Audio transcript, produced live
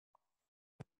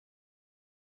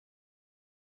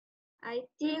I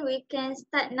think we can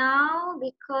start now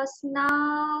because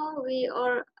now we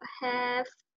all have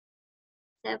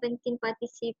 17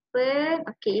 participants.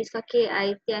 Okay, it's okay.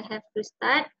 I think I have to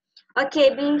start.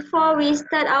 Okay, before we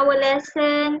start our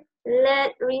lesson,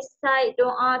 let's recite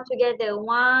doa together.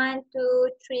 1,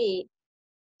 2, 3.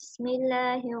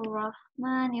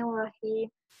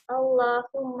 Bismillahirrahmanirrahim.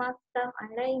 Allahumma ftah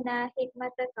alaina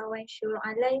hikmataka wa anshur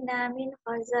alaina min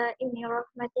khazaini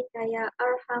rahmatika ya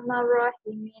arhamar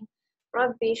rahimin.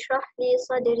 Rabbi shrah li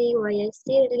sadri wa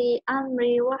yassir li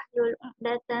amri wahlul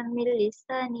 'uqdatam min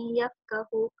lisani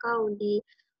yafqahu qawli.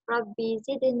 Rabbi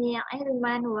zidni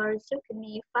ilman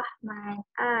warzuqni fahman.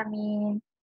 Amin.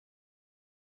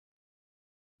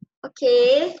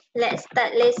 Okay, let's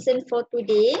start lesson for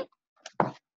today.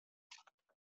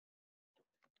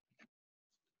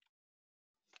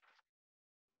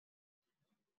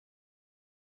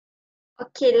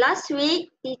 Okay, last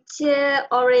week teacher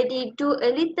already do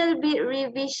a little bit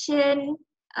revision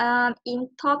in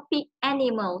topic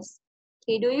animals.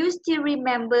 Okay, do you still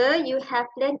remember you have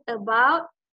learned about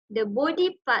the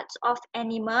body parts of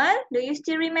animal? Do you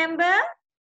still remember?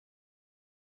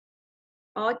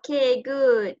 Okay,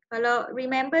 good. Kalau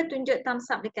remember, tunjuk thumbs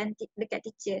up dekat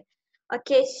teacher.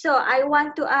 Okay, so I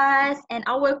want to ask and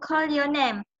I will call your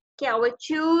name. Okay, I will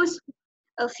choose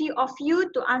a few of you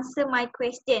to answer my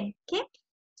question. Okay.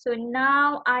 So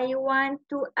now I want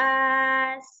to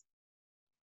ask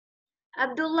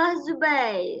Abdullah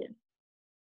Zubair.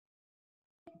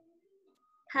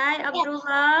 Hi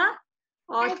Abdullah.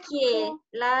 Okay,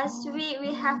 last week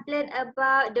we have learned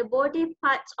about the body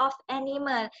parts of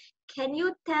animal. Can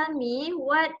you tell me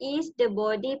what is the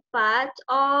body part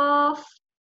of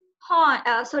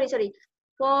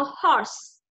for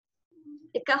horse?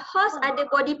 Dekat horse ada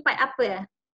body part apa?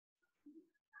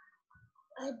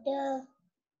 Ada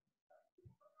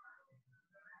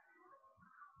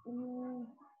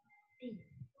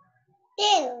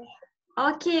tail.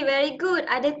 Okay, very good.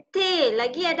 Ada tail.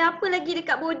 Lagi ada apa lagi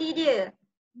dekat body dia?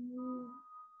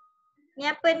 Ni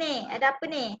apa ni? Ada apa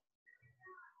ni?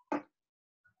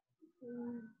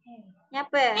 Ni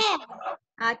apa?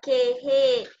 Okay,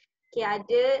 head. Okay,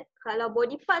 ada kalau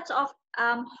body parts of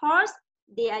horse,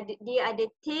 dia ada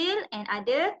tail and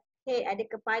ada head, ada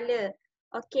kepala.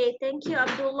 Okay, thank you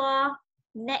Abdullah.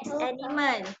 Next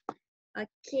animal.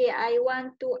 Okay, I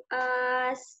want to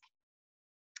ask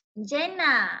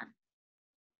Jenna.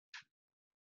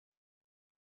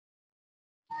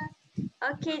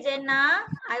 Okay, Jenna,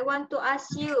 I want to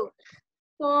ask you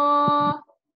for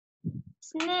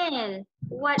snail.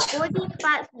 What body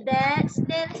parts that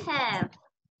snail have?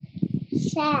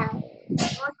 Shell.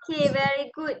 Okay,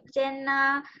 very good,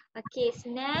 Jenna. Okay,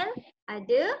 snail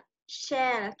ada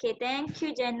shell. Okay, thank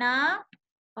you, Jenna.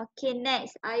 Okay,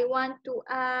 next I want to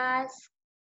ask.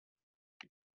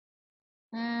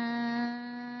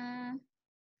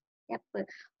 Siapa?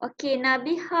 Okay,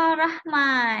 Nabiha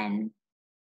Rahman.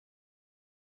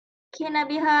 Okay,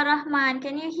 Nabiha Rahman,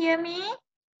 can you hear me?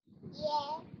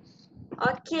 Yes.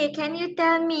 Okay, can you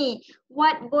tell me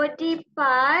what body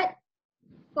part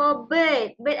for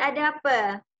bird? Bird ada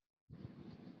apa?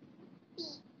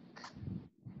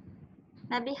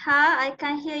 Nabiha, I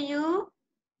can't hear you.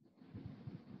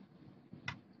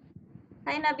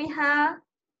 Hi Nabiha.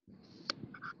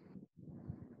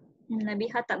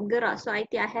 Nabiha tak bergerak, so I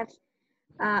think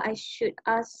I should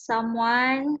ask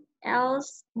someone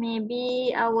else. Maybe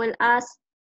I will ask.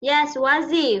 Yes,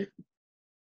 Wazif.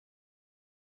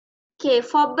 Okay,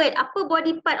 for bird, apa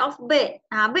body part of bird?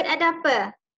 Bird ada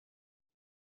apa?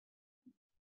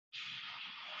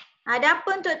 Ada apa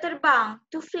untuk terbang?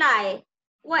 To fly.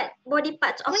 What body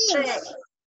parts of Wings. bird?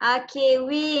 Okay,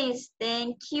 wings.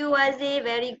 Thank you, Wazif.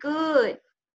 Very good.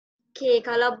 Okay,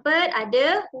 kalau bird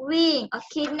ada wing.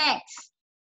 Okay, next.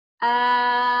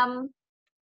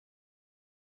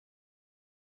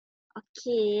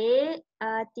 Okay,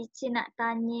 teacher nak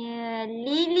tanya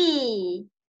Lily.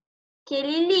 Okay,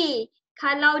 Lily.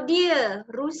 Kalau dia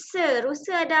rusa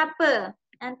ada apa?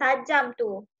 Yang tajam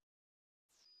tu.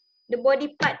 The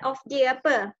body part of dia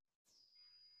apa?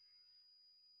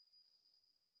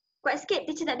 Kuat sikit,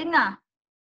 teacher tak dengar.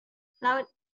 Loud.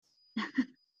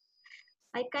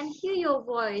 I can't hear your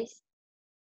voice.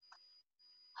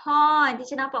 Horn.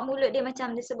 Teacher nampak mulut dia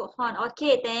macam dia sebut horn.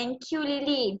 Okay, thank you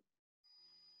Lily.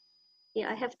 Okay,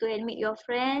 I have to admit your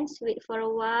friends. Wait for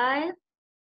a while.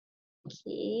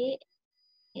 Okay.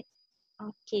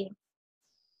 Okay.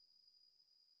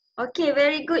 Okay,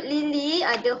 very good Lily.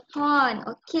 Ada horn.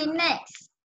 Okay,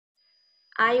 next.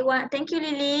 Thank you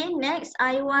Lily. Next,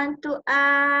 I want to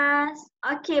ask.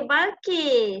 Okay,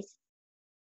 Balkis.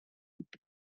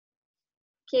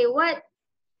 Okay, what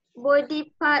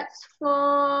body parts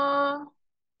for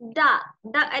duck.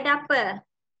 Duck ada apa?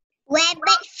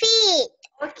 Rabbit feet.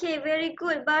 Okay, very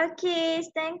good. Balkis,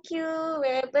 thank you.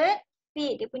 Rabbit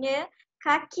feet, dia punya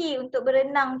kaki untuk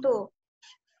berenang tu.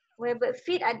 Rabbit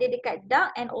feet ada dekat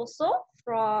duck and also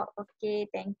frog. Okay,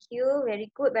 thank you. Very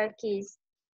good, Balkis.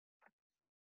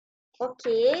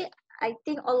 Okay, I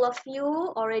think all of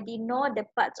you already know the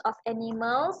parts of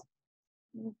animals.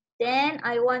 Then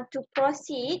I want to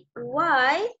proceed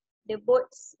why the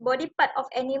body part of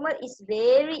animal is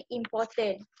very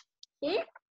important. Okay,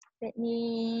 let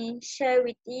me share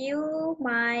with you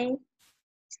my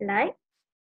slide.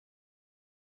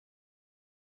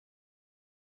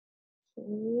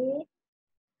 Okay.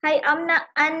 Hai Amna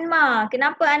Anma.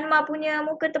 Kenapa Anma punya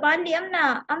muka terbalik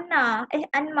Amna?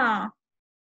 Anma.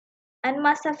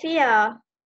 Anma Safia.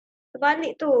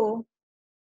 Terbalik tu.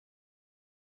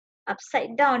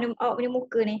 Upside down awak punya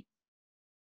muka ni.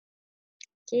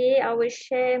 Okay, I will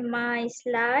share my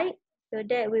slide so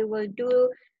that we will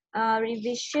do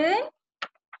revision.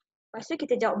 Lepas tu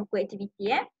kita jawab buku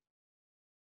aktiviti .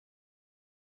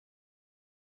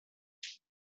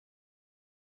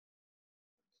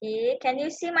 Okay, can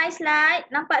you see my slide?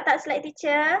 Nampak tak slide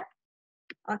teacher?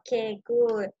 Okay,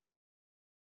 good.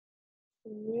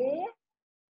 Okay,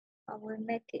 I will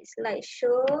make it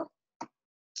slideshow.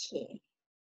 Okay.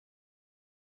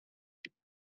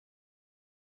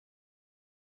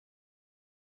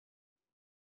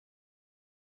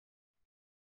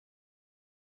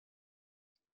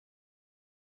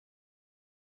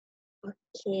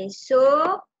 Okay, so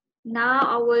now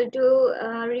I will do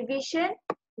revision.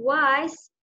 Why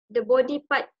the body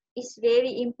part is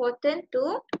very important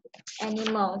to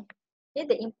animal. Okay,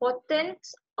 the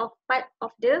importance of part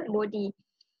of the body.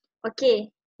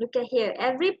 Okay, look at here.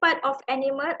 Every part of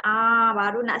animal,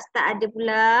 baru nak start ada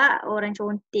pula orang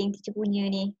conteng teacher punya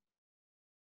ni.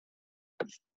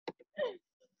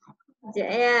 Sekejap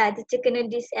ya, teacher kena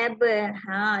disable.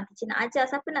 Teacher nak ajar.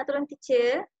 Siapa nak tolong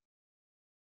teacher?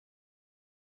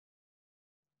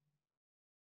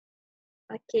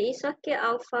 Okay, it's okay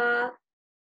Alpha.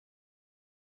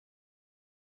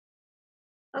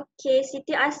 Okay,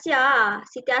 Siti Asia.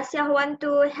 Siti Asia want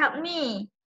to help me.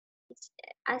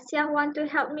 Asia want to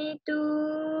help me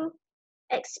to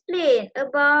explain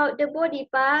about the body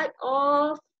part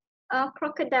of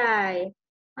crocodile.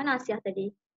 Mana Asia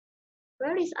tadi?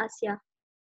 Where is Asia?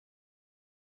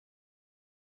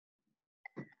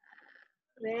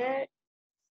 Where?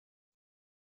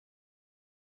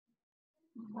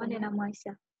 Mana nama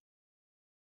Asia?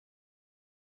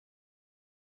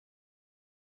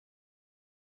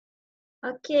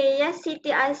 Okay, yes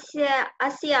Siti Asia.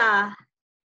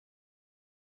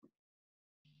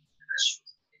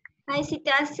 Hi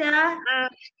Siti Asia. Hi.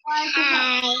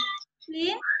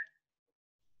 Explain.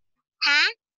 Huh?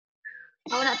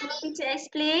 Awak nak tolong teacher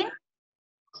explain?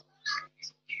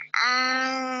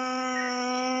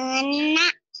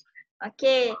 Nak.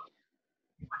 Okay.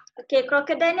 Okay,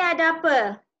 crocodile ni ada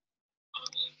apa?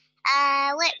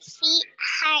 Wet feet,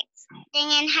 hard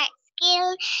dengan hard skin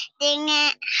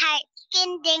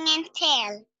dengan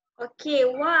tail. Okay,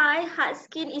 why hard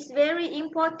skin is very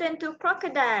important to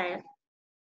crocodile?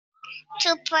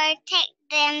 To protect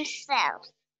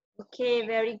themselves. Okay,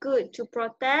 very good. To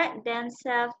protect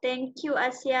themselves. Thank you,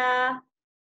 Asia.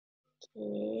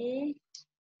 Okay.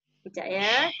 Sekejap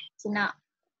ya. Cina.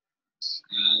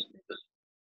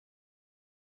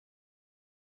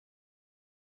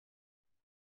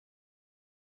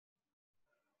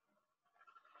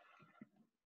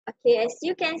 Okay, as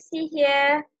you can see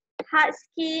here, hard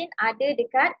skin ada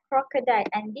dekat crocodile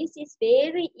and this is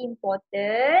very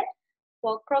important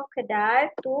for crocodile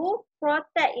to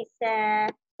protect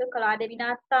itself. So kalau ada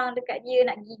binatang dekat dia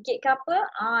nak gigit ke apa,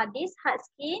 this hard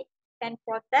skin can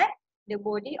protect the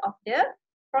body of the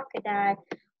crocodile.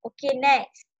 Okay,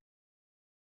 next.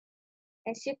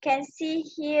 As you can see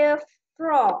here,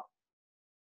 frog.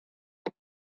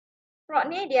 Frog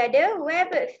ni dia ada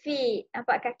webbed feet.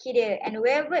 Nampak kaki dia. And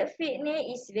webbed feet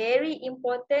ni is very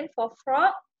important for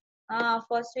frog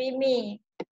for swimming.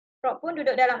 Frog pun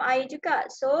duduk dalam air juga.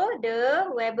 So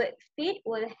the webbed feet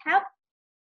will help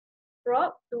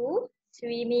frog to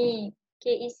swimming.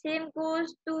 Okay, it same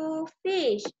goes to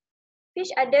fish.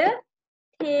 Fish ada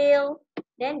tail.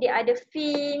 Then dia ada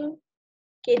fin.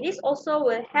 Okay, this also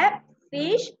will help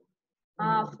fish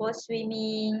for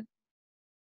swimming.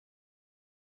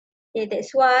 Okay,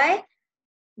 that's why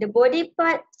the body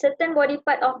part, certain body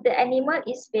part of the animal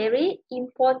is very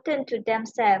important to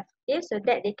themselves. Okay, so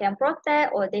that they can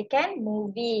protect or they can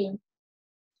move in.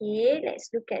 Okay, let's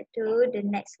look at to the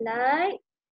next slide.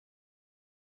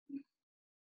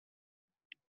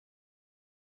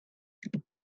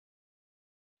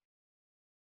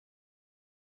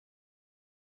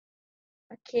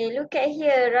 Okay, look at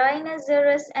here,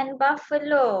 rhinoceros and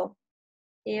buffalo.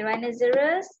 Okay,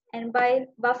 rhinoceros and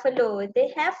buffalo, they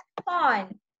have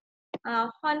horn.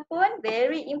 Horn pun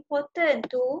very important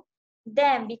to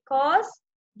them because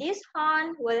this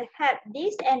horn will help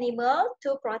this animal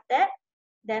to protect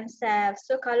themselves.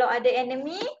 So kalau ada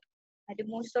enemy, ada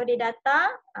musuh dia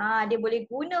datang, dia boleh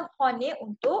guna horn ni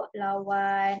untuk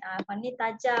lawan. Horn ni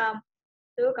tajam.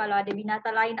 So kalau ada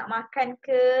binatang lain nak makan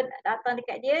ke, nak datang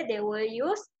dekat dia, they will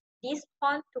use this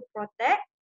horn to protect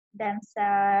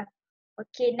themselves.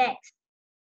 Okay, next.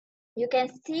 You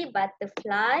can see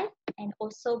butterfly and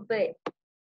also bird.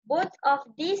 Both of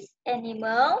these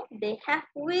animal, they have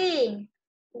wing.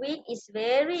 Wing is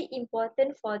very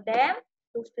important for them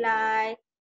to fly.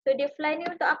 So dia fly ni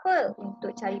untuk apa?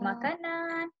 Untuk cari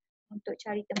makanan, untuk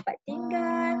cari tempat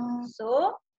tinggal.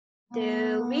 So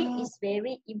the wing is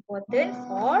very important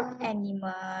for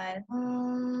animal.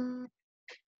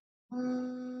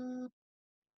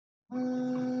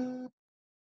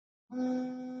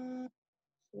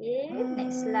 Okay,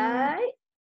 next slide.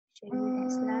 Show you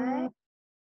next slide.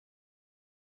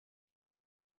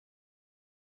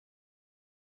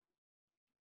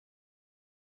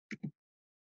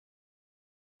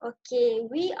 Okay,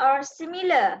 we are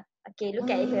similar. Okay,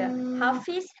 look at here.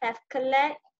 Hafiz have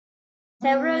collect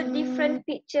several different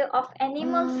picture of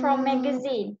animals from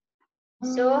magazine.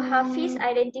 So Hafiz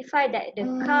identify that the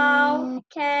cow,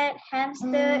 cat,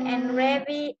 hamster and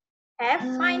rabbit have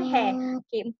fine hair.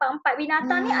 Okay, empat-empat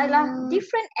binatang ni adalah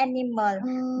different animal,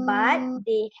 but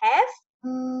they have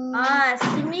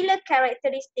similar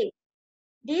characteristic.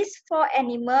 These four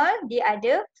animal, dia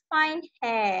ada fine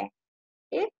hair.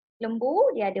 Okay,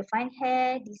 lembu dia ada fine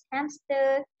hair, this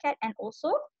hamster, cat and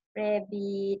also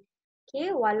rabbit.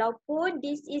 Okay, walaupun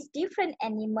this is different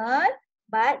animal,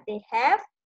 but they have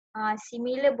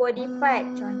similar body part.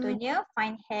 Contohnya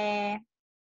fine hair.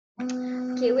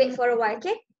 Okay, wait for a while,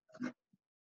 okay?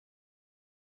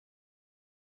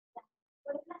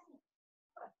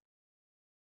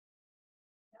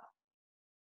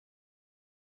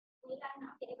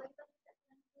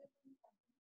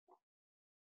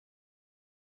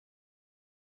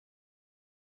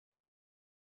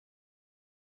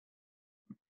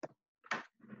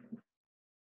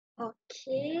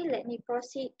 Okay, let me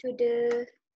proceed to the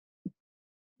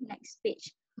next page.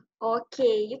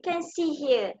 Okay, you can see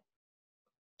here.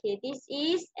 Okay, this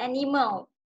is animal.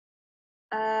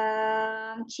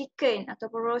 Chicken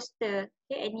ataupun roaster.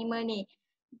 Okay, animal ni.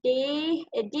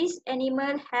 This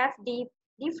animal have the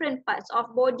different parts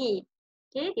of body.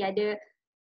 Okay, dia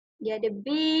ada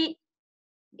beak,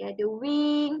 dia ada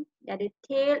wing, dia ada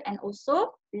tail and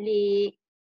also leg.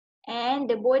 And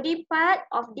the body part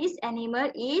of this animal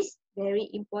is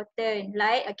very important.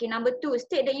 Like, okay, number 2,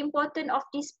 state the importance of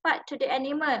this part to the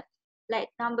animal. Like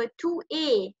number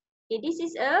 2A. Okay, this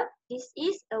is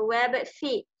a webbed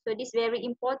feet. So this very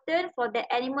important for the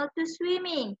animal to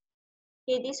swimming.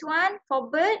 Okay, this one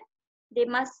for bird, they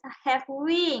must have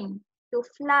wing to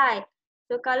fly.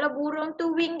 So kalau burung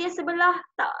tu wing dia sebelah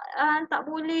tak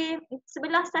boleh,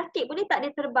 sebelah sakit, boleh tak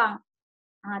dia terbang?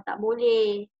 Tak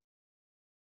boleh.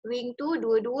 Wing tu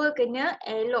dua-dua kena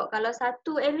elok. Kalau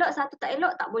satu elok, satu tak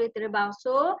elok, tak boleh terbang.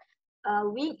 So,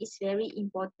 wing is very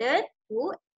important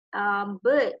to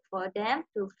bird for them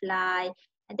to fly.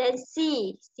 And then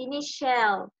C ni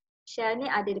shell. Shell ni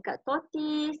ada dekat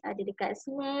tortoise, ada dekat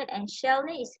snail and shell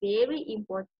ni is very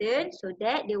important so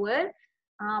that they will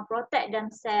protect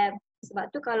themselves. Sebab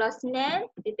tu kalau snail,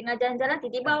 di tengah jalan-jalan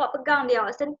tiba-tiba awak pegang dia,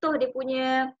 awak sentuh dia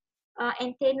punya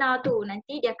antena tu,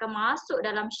 nanti dia akan masuk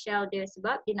dalam shell dia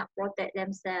sebab dia nak protect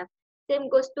themselves. Same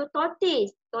goes to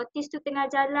tortoise. Tortoise tu tengah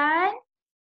jalan,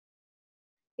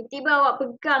 tiba-tiba awak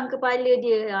pegang kepala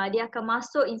dia, dia akan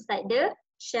masuk inside the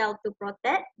shell to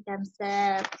protect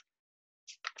themselves.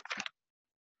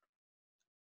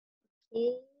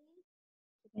 Okay,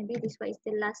 maybe this one is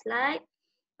the last slide.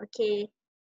 Okay,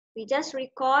 we just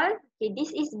recall. Okay,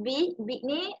 this is beak. Beak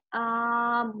ni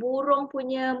burung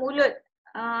punya mulut.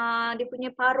 Dia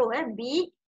punya paruh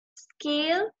beak.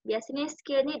 Scale, biasanya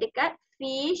scale ni dekat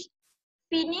fish.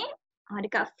 Fin ni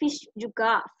dekat fish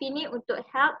juga. Fin ni untuk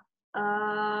help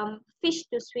fish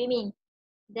to swimming.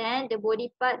 Then the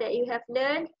body part that you have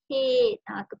learned, head,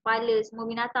 kepala, semua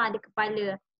binatang ada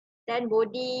kepala. Then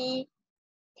body,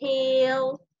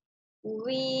 tail,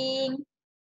 wing,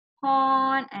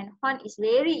 horn, and horn is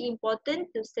very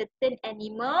important to certain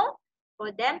animal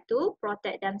for them to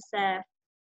protect themselves.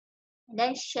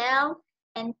 Then shell,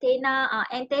 antenna.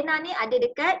 Antenna ni ada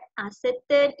dekat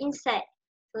certain insect.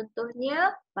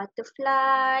 Contohnya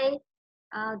butterfly,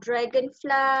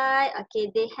 dragonfly. Okay,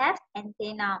 they have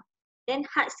antenna. Then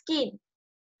hard skin.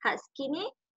 hard skin ni,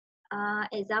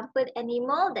 example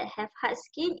animal that have hard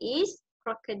skin is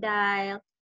crocodile.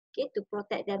 Okay, to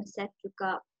protect themselves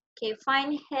juga. Okay,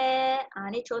 fine hair.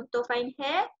 Ni contoh fine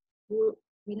hair.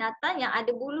 Binatang yang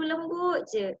ada bulu lembut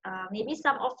je. Maybe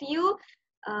some of you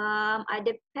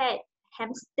ada pet,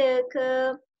 hamster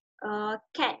ke,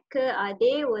 cat ke,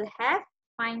 they will have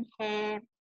fine hair.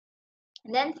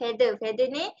 And then feather. Feather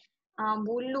ni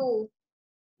bulu.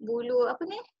 Bulu apa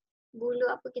ni? Bulu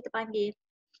apa kita panggil?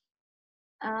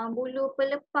 Bulu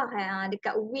pelepah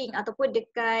dekat wing ataupun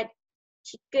dekat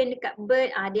chicken, dekat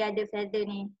bird, dia ada feather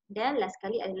ni. Dan last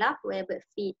sekali adalah webbed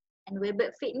feet. And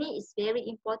webbed feet ni is very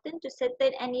important to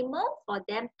certain animal for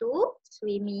them to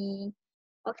swimming.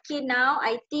 Okay, now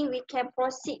I think we can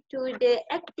proceed to the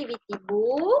activity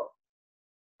book.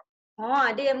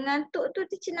 Ada yang mengantuk tu,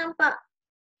 teacher nampak.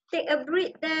 Take a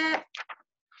breath there.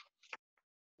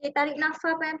 Okay, tarik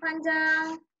nafas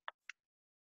panjang-panjang.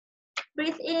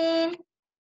 Breathe in.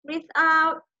 Breathe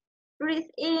out.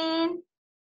 Breathe in.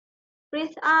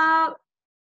 Breathe out.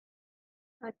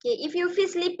 Okay, if you feel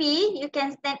sleepy, you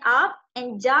can stand up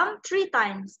and jump 3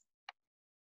 times.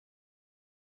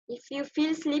 If you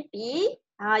feel sleepy,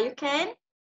 you can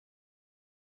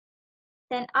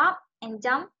stand up and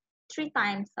jump 3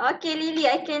 times. Okay, Lily,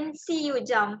 I can see you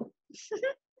jump.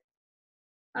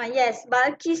 Yes,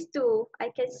 Balkis too. I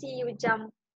can see you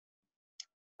jump.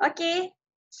 Okay,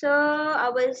 so I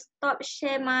will stop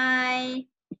share my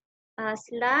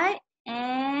slide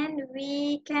and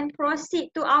we can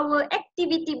proceed to our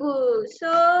activity book. So,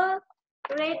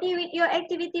 ready with your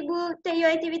activity book? Take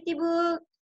your activity book.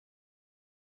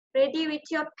 Ready with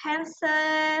your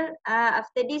pencil?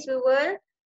 After this, we will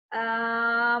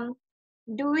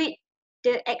do it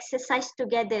the exercise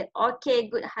together. Okay,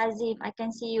 good Hazim. I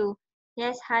can see you.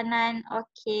 Yes, Hanan.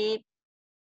 Okay.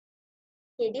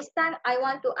 Okay, this time I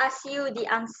want to ask you the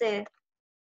answer.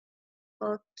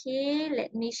 Okay,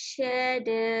 let me share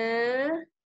the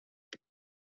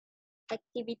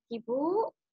activity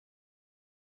book.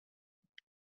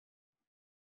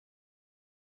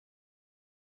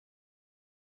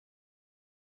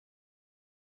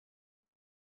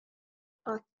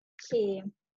 Okay.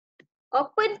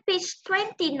 Open page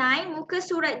 29, muka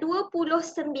surat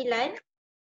 29.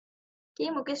 Okay,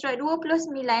 muka surat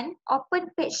 29. Open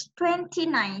page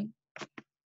 29.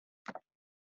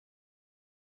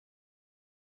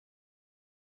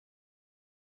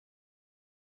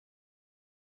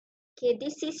 Okay,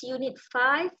 this is unit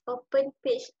 5. Open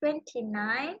page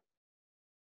 29.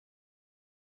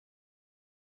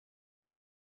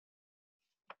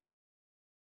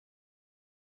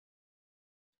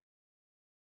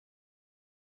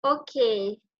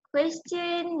 Okay,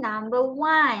 question number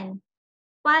 1.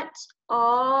 Parts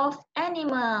of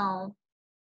animal.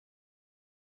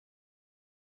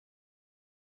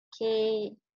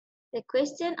 Okay, the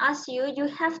question asks you, you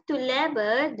have to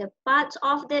label the parts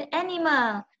of the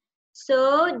animal.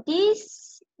 So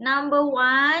this number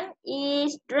 1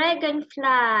 is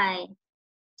dragonfly.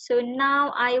 So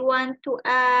now I want to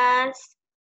ask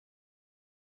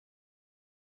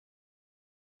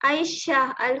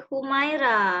Aisyah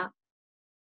Al-Humaira.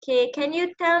 Okay, can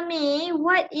you tell me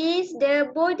what is the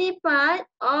body part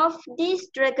of this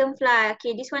dragonfly?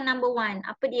 Okay, this one number 1.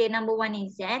 Apa dia number 1 ni?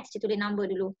 Saya tulis number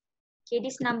dulu. Okay,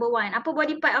 this number 1. Apa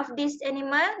body part of this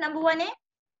animal? Number 1 ni?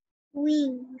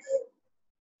 Wings.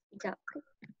 Sekejap.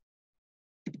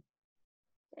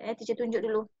 Teacher tunjuk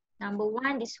dulu. Number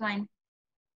 1, this one.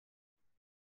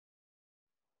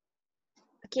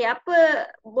 Okay,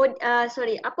 apa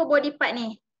body part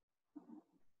ni?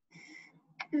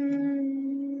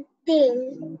 Tail.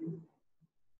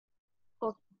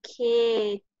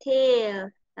 Okay,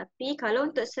 tail. Tapi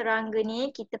kalau untuk serangga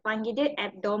ni, kita panggil dia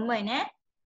abdomen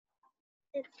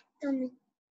Abdomen.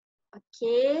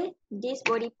 Okay, this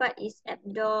body part is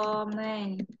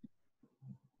abdomen.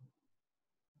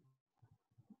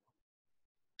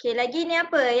 Okay, lagi ni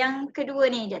apa? Yang kedua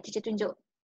ni, sekejap teacher tunjuk.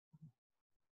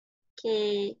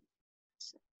 Okay.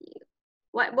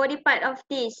 What body part of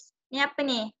this? Ni apa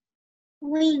ni?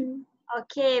 Wing.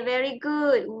 Okay, very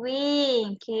good.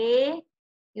 Wing. Okay.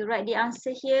 You write the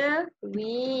answer here.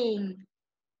 Wing.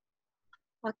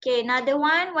 Okay, another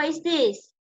one. What is this?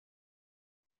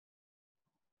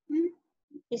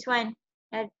 This one.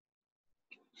 Head.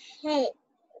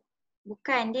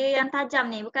 Bukan, dia yang tajam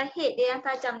ni. Bukan head, dia yang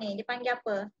tajam ni. Dia panggil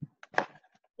apa?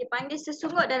 Dia panggil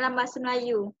sesungut dalam bahasa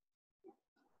Melayu.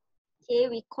 Okay,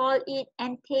 we call it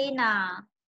antenna.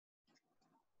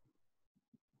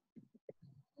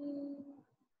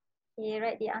 Okay,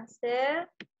 write the answer.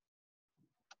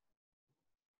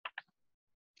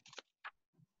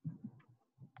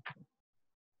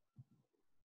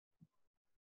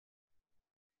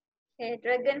 Okay,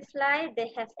 dragonfly, they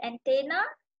have antenna,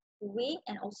 wing,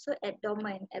 and also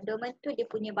abdomen. Abdomen tu dia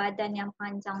punya badan yang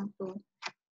panjang tu.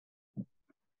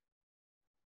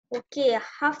 Okay,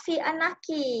 Hafi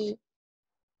Anaki,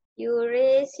 you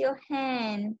raise your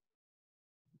hand.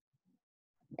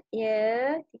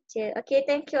 Yeah, teacher. Okay,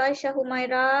 thank you Aisyah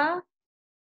Humaira.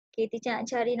 Okay, teacher nak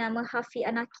cari nama Hafi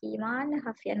Anaki. Mana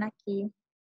Hafi Anaki?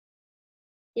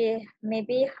 Okay,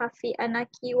 maybe Hafi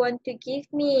Anaki want to give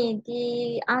me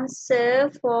the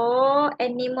answer for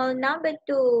animal number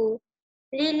 2.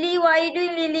 Lily, what are you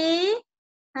doing, Lily?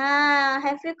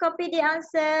 Have you copied the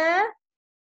answer?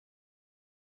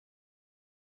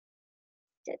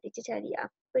 Sekejap, teacher cari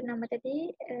apa nama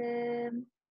tadi.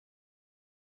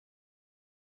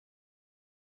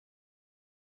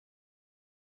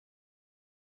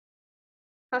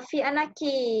 Hafi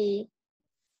Anaki.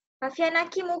 Hafi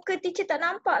Anaki, muka teacher tak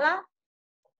nampak lah.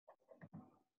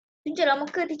 Tunjuklah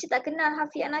muka, teacher tak kenal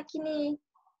Hafi Anaki ni.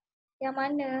 Yang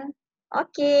mana?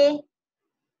 Okay.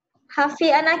 Hafi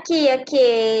Anaki,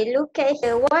 okay. Look at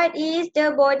here. What is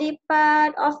the body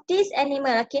part of this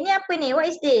animal? Okay, ni apa ni? What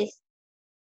is this?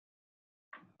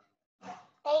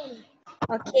 Tail.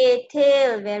 Okay,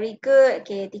 tail. Very good.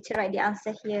 Okay, teacher write the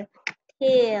answer here.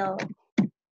 Tail.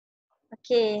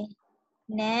 Okay.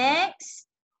 Next.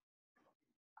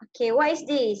 Okay, what is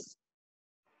this?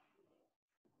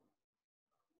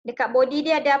 Dekat body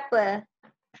dia ada apa?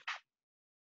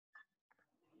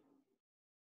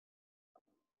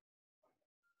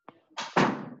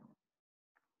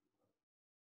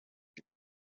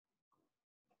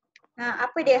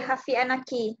 Apa dia Hafi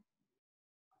Anaki?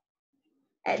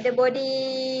 At the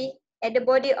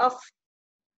body of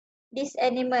this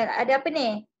animal. Ada apa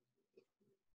ni?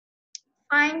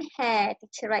 Fine hair.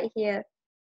 Teacher right here.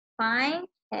 Fine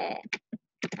hair.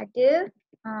 Ada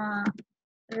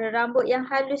rambut yang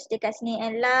halus dekat sini.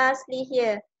 And lastly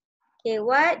here. Okay,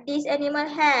 what this animal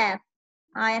have?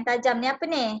 Yang tajam ni apa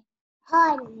ni?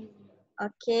 Horn.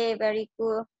 Okay, very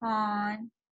good. Horn.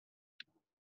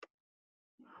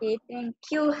 Okay, thank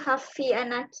you Hafi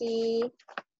Anaki.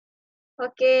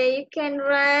 Okay, you can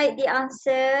write the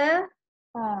answer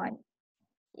on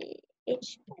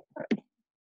H.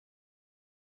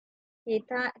 Okay,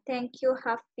 thank you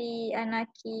Hafi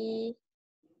Anaki.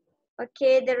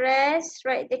 Okay, the rest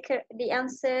write the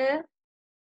answer.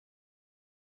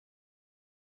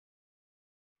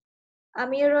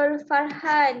 Amirul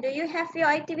Farhan, do you have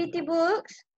your activity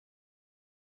books?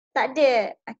 Tak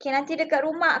ada. Okay, nanti dekat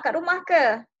rumah. Kat rumah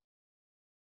ke?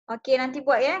 Okay, nanti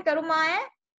buat ya kat rumah ya.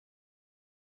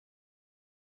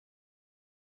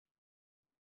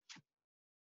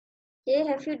 Okay,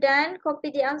 have you done? Copy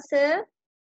the answer.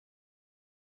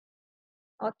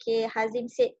 Okay, Hazim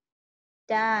said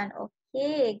done.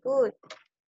 Okay, good.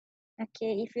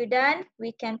 Okay, if you done,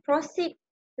 we can proceed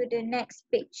to the next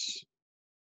page.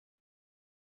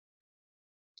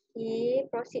 Okay,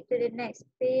 proceed to the next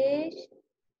page.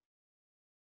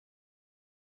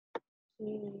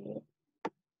 Okay.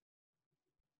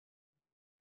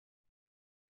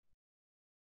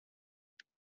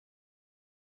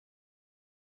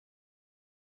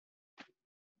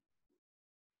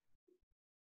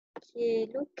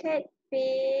 Okay, look at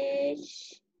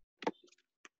page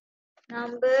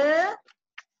number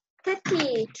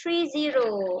 30, 30.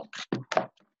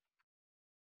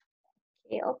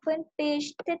 Okay, open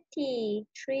page 30,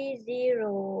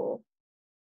 30.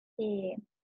 Okay.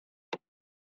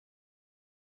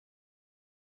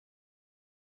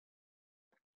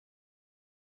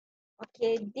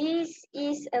 Okay, this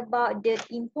is about the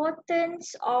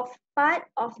importance of part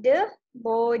of the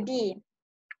body.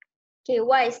 Okay,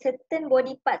 why certain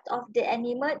body parts of the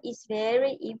animal is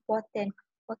very important.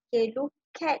 Okay, look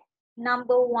at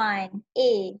number 1,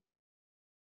 A.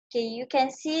 Okay, you can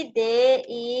see there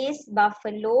is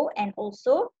buffalo and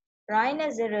also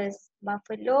rhinoceros.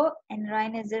 Buffalo and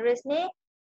rhinoceros ni,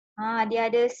 dia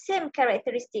ada same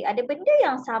characteristic. Ada benda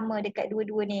yang sama dekat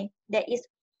dua-dua ni. That is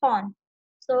horn.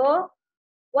 So,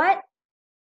 what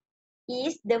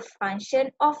is the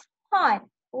function of horn?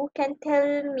 Who can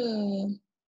tell me?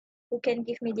 Who can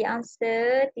give me the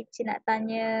answer? Teacher nak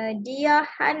tanya Dia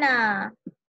Hana.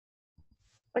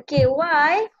 Okay,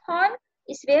 why horn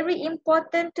is very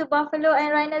important to buffalo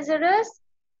and rhinoceros?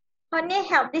 Horn ni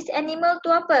help this animal to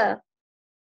apa?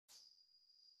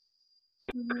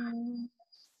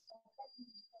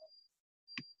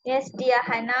 Yes, Dia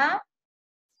Hana.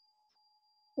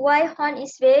 Why horn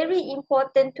is very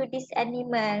important to this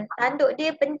animal? Tanduk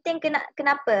dia penting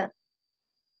kenapa?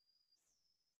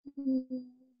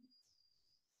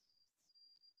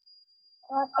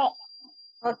 Protect.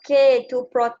 Okay, to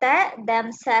protect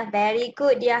themselves. Very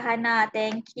good, Dia Hana.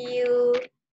 Thank you.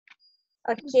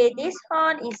 Okay, this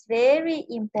horn is very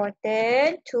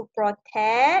important to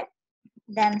protect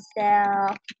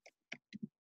themselves.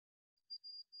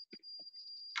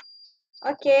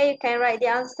 Okay, you can write the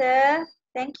answer.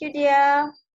 Thank you,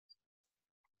 dear.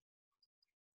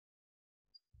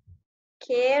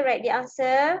 Okay, write the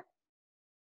answer.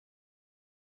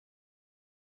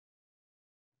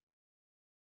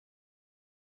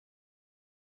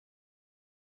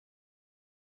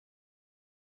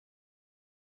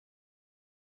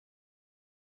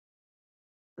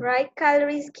 Right, Kal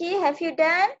Rizky, have you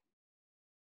done?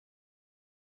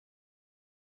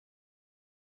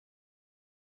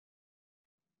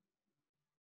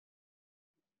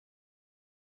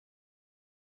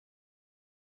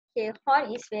 Okay, horn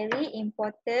is very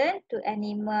important to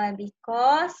animal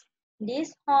because this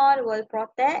horn will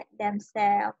protect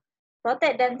themselves.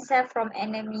 Protect themselves from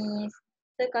enemies.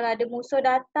 So kalau ada musuh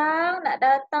datang, nak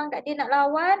datang kat dia nak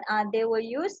lawan, they will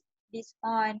use this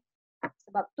horn.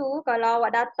 Sebab tu kalau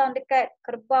awak datang dekat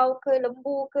kerbau ke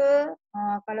lembu ke,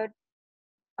 kalau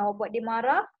awak buat dia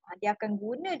marah, dia akan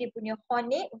guna dia punya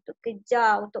horn ni untuk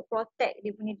kejar, untuk protect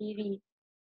dia punya diri.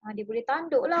 Dia boleh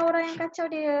tanduk lah orang yang kacau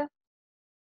dia.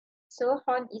 So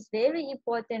horn is very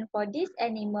important for this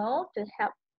animal to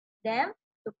help them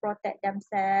to protect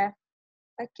themselves.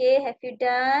 Okay, have you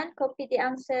done? Copy the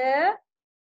answer.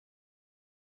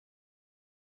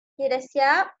 Okay, dah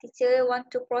siap? Teacher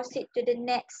want to proceed to the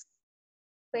next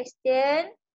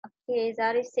question. Okay,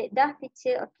 Zari said dah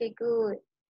teacher. Okay, good.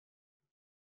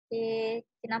 Okay,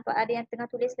 kita nampak ada yang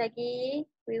tengah tulis lagi.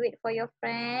 We wait for your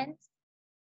friends.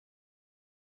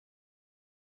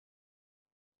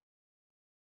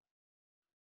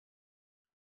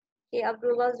 Okay,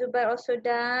 Abdullah Zubair also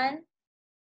done.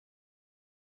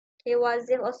 Okay,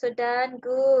 Wazif also done.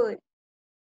 Good.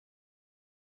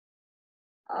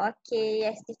 Okay,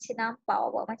 yes, teacher nampak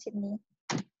awak buat macam ni.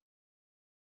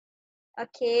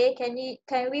 Okay,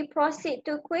 can we proceed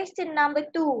to question number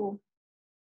 2?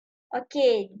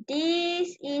 Okay,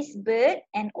 this is bird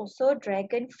and also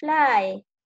dragonfly.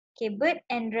 Okay, bird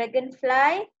and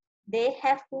dragonfly, they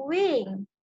have wing.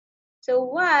 So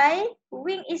why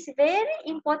wing is very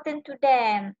important to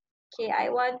them? Okay,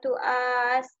 I want to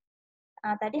ask.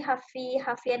 Tadi Hafi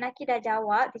Anaki dah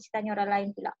jawab. Dia tanya orang lain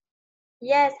pula.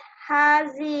 Yes,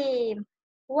 Hazim.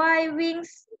 Why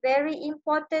wings very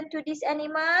important to this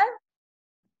animal?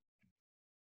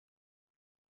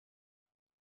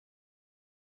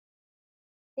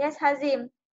 Yes, Hazim.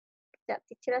 Sekejap,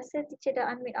 teacher rasa teacher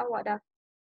dah unmute awak dah.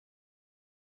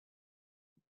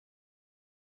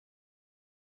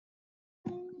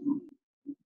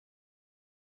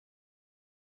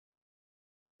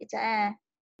 Sekejap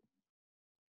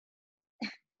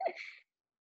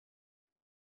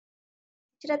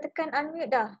Teacher dah tekan unmute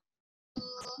dah.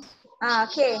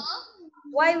 Okay.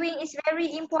 Why wing is very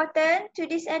important to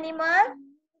this animal?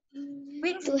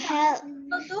 Wings To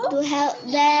help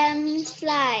them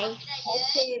fly.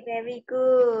 Okay, very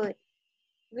good.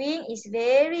 Wing is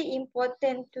very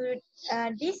important to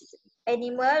this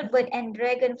animal, bird and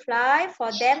dragonfly,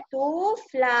 for them to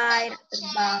fly,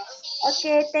 terbang.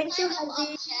 Okay, thank you,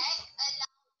 Haziq.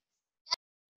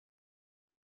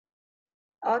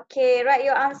 Okay, write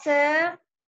your answer.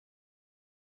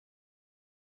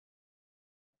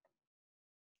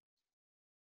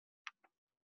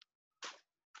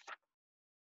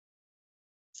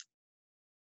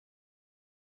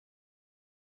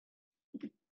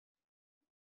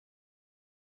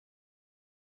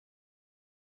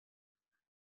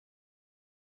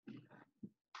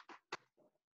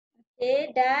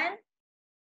 Okay, done.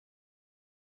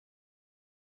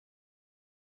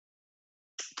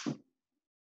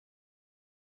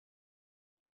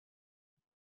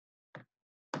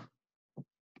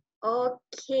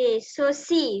 Okay, so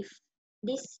see,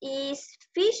 this is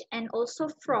fish and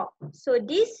also frog. So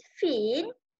this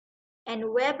fin and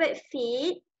webbed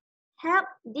feet help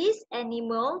this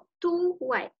animal to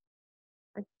what?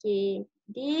 Okay,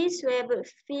 these webbed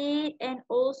feet and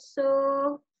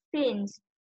also fins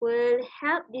will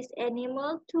help this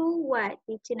animal to what?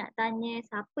 Teacher nak tanya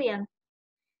siapa yang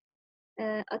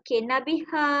okay,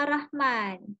 Nabiha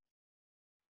Rahman.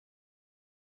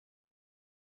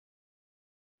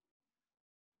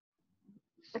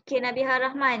 Okay, Nabiha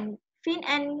Rahman. Fin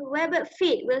and webbed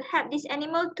feet will help this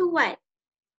animal to what?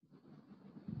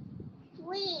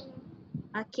 Swim.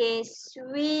 Okay,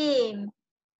 swim.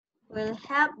 Will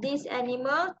help this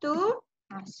animal to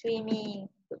swimming,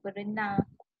 untuk berenang.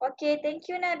 Okay, thank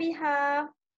you Nabiha.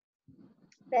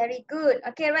 Very good.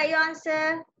 Okay, write your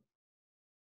answer.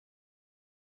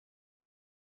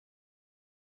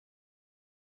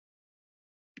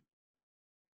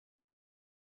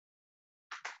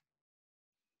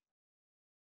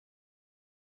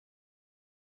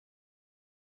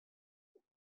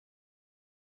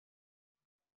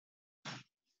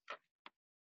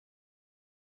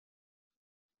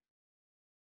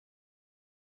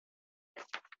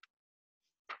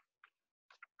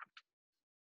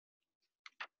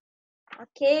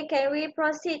 Okay, can we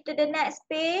proceed to the next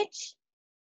page?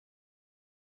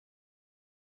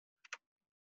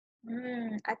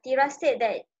 Atira said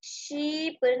that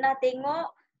she pernah tengok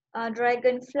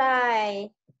dragonfly.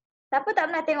 Siapa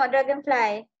tak pernah tengok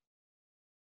dragonfly?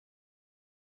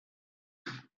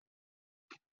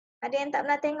 Ada yang tak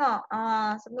pernah tengok?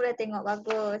 Semua dah tengok,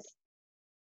 bagus.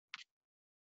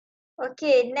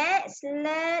 Okay, next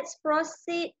let's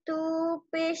proceed to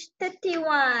page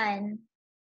 31.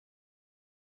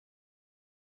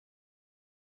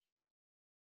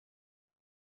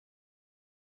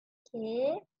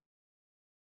 Okay.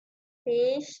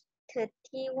 Page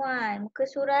 31, muka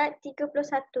surat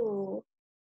 31.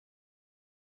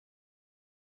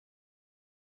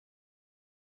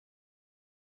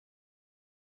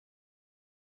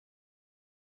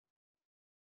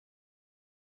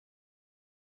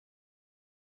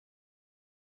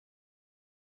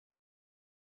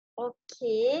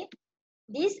 Okay.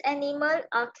 These animals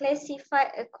are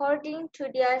classified according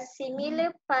to their similar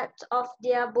parts of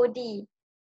their body.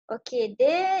 Okay,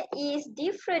 there is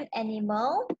different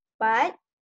animal, but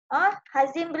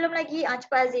Hazim belum lagi.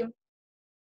 Cepat Hazim.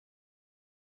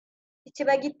 Teacher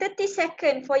bagi 30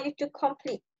 second for you to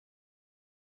complete.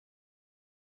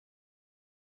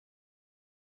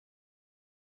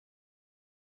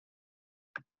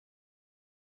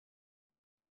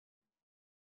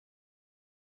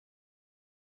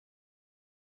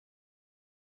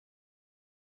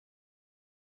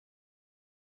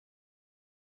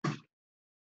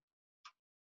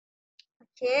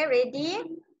 Okay, ready?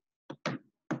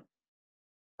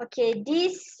 Okay,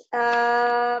 this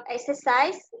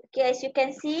exercise, okay, as you can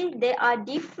see, there are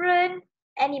different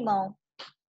animal.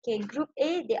 Okay, group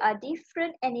A, they are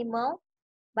different animal,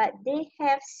 but they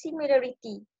have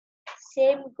similarity.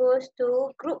 Same goes to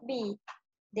group B.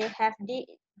 They have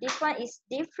this one is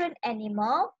different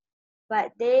animal,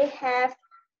 but they have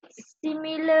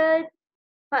similar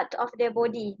part of their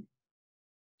body.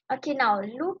 Okay, now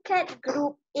look at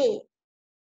group A.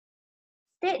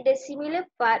 State the similar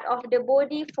part of the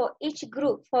body for each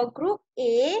group. For group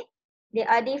A, there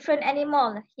are different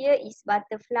animals. Here is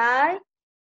butterfly,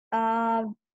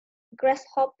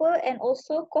 grasshopper, and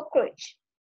also cockroach.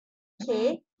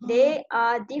 Okay, they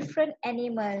are different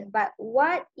animals, but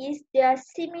what is their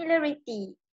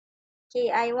similarity? Okay,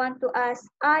 I want to ask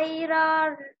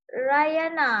Aira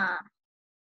Rayana.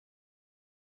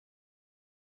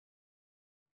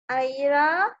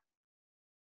 Aira,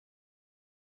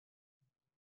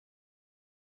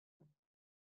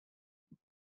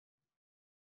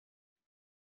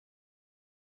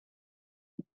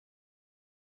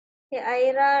 okay,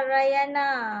 Aira Rayana.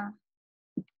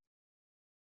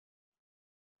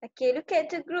 Okay, look at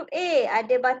the group A.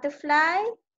 Ada butterfly,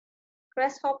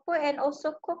 grasshopper, and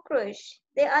also cockroach.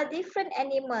 They are different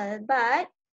animals, but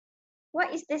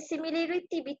what is the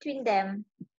similarity between them?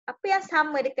 Apa yang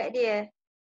sama dekat dia?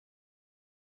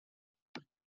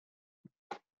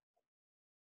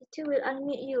 Teacher will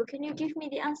unmute you. Can you give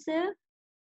me the answer?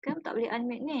 Kan tak boleh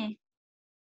unmute ni.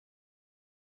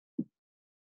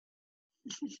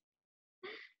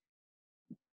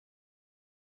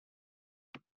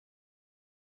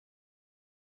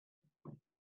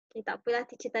 Okay, tak apalah,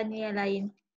 teacher tanya yang lain.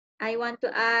 I want to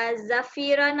ask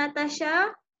Zafira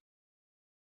Natasha.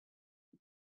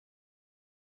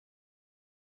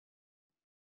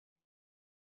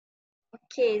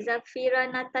 Okay, Zafira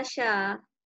Natasha.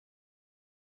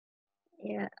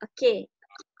 Yeah, okay.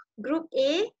 Group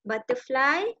A,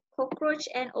 butterfly,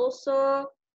 cockroach, and also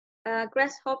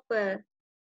grasshopper.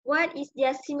 What is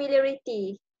their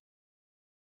similarity?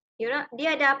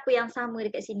 Dia ada apa yang sama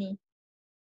dekat sini?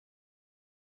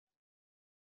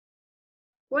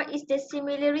 What is the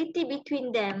similarity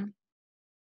between them?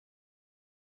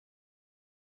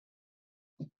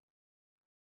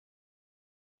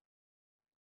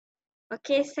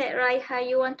 Okay, Set Raiha,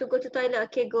 you want to go to toilet?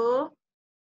 Okay, go.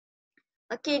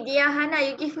 Okay, Dia Hana,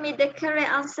 you give me the correct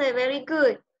answer. Very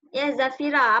good. Yes,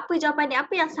 Zafira. Apa jawapan dia?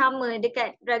 Apa yang sama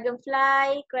dekat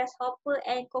dragonfly, grasshopper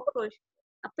and cockroach?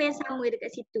 Apa yang sama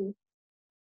dekat situ?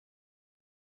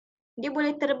 Dia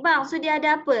boleh terbang, so dia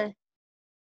ada apa?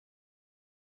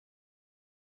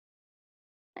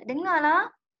 Tak dengar lah.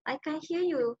 I can't hear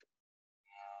you.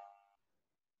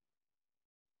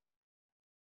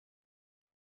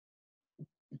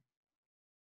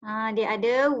 Dia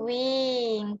ada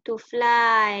wing to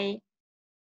fly.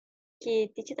 Okay,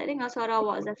 teacher tak dengar suara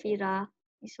awak, Zafira.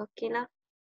 It's okay lah.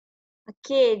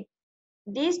 Okay,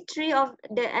 these three of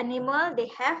the animal, they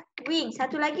have wing.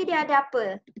 Satu lagi dia ada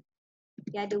apa?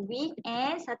 Dia ada wing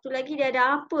and satu lagi dia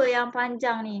ada apa yang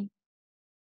panjang ni?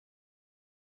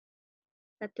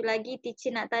 Satu lagi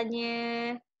teacher nak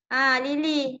tanya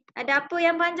Lily. Ada apa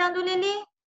yang panjang tu, Lily?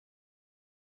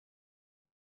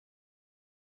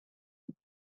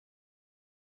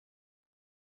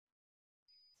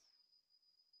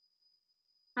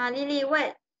 Lily,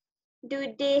 what do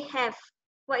they have?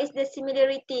 What is the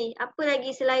similarity? Apa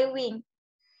lagi selain wing?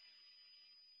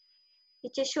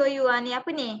 Teacher show you ni.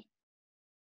 Apa ni?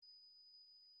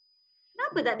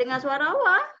 Kenapa tak dengar suara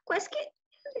awak? Kuat sikit.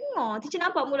 Dengar. Teacher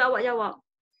nampak mula awak jawab.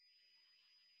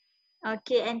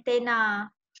 Okay,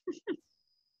 antenna.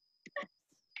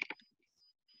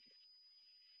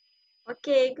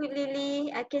 Okay, good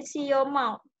Lily. I can see your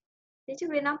mouth. Teacher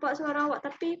boleh nampak suara awak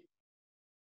tapi...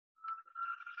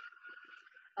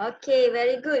 Okay,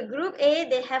 very good. Group A,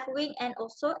 they have wing and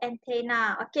also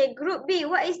antenna. Okay, Group B,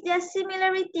 what is their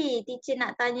similarity? Teacher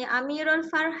nak tanya Amirul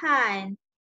Farhan.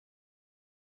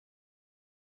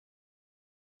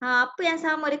 Apa yang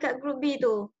sama dekat Group B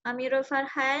tu? Amirul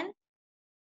Farhan.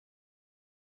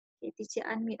 Okay, teacher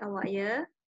unmute awak ya.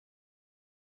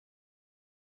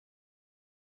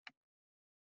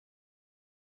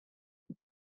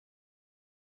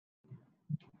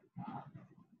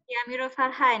 Okay, Amirul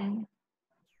Farhan.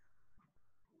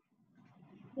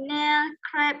 Snail,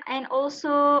 crab and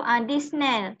also this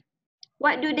snail.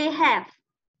 What do they have?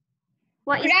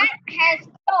 What is has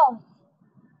claws.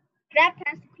 Crab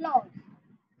has claws.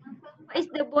 What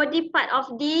is the body part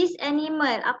of this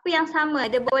animal? Apa yang sama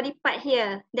the body part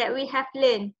here that we have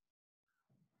learned?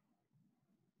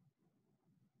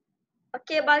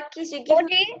 Okay, Balkis, you give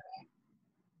me.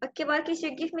 Okay, Balkis,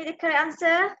 you give me the correct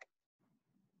answer.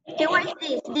 Okay, what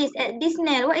is this? This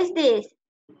snail. What is this?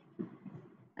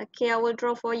 Okay, I will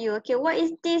draw for you. Okay, what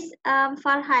is this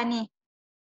Farhan ni?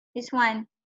 This one.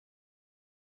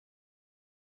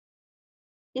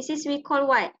 This is we call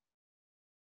what?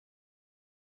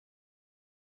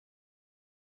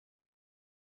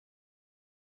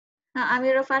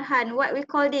 Amirul Farhan, what we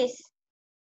call this?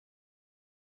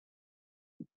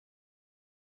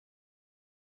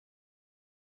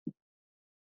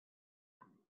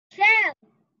 Shell.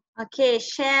 Okay,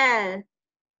 shell.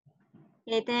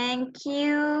 Okay, thank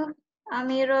you,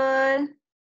 Amirul.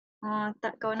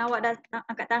 Tak, kawan awak dah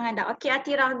angkat tangan dah. Okay,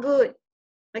 Atirah, good.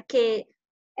 Okay,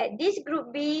 at this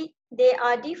group B, they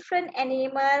are different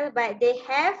animal but they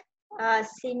have a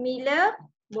similar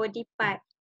body part.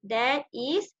 That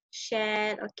is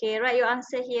shell. Okay, write your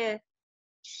answer here.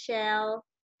 Shell.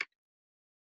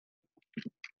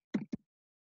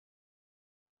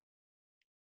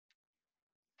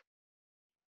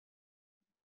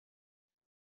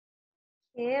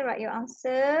 Okay, write your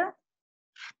answer.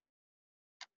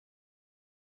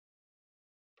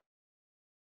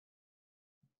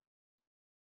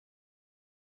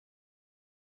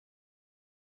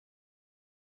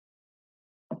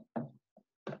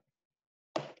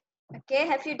 Okay,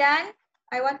 have you done?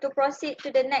 I want to proceed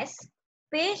to the next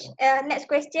page, next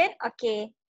question. Okay.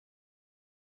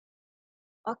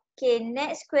 Okay,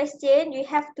 next question. You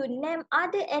have to name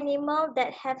other animal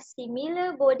that have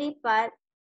similar body part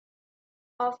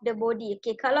of the body.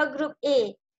 Okay, kalau group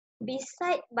A,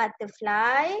 beside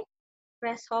butterfly,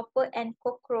 grasshopper and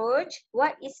cockroach,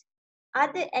 what is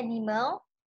other animal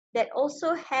that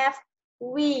also have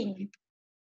wing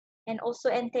and also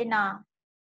antenna?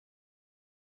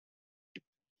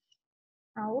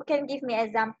 Who can give me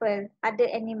example? Other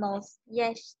animals.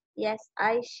 Yes,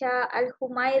 Aisyah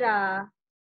Al-Humaira.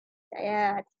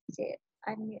 Saya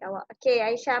unmute awak. Okay,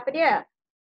 Aisyah, apa dia?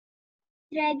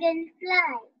 Dragonfly.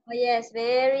 Oh yes,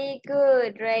 very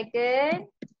good.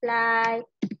 Dragonfly.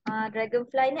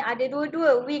 Dragonfly ni ada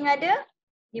dua-dua. Wing ada.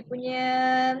 Dia punya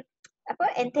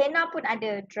antenna pun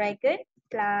ada.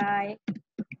 Dragonfly.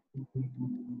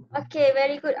 Okay,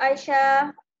 very good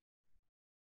Aisyah.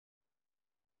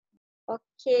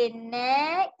 Okay,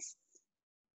 next.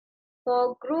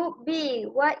 For group B,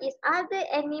 what is other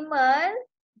animal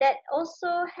that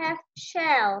also have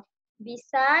shell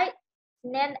beside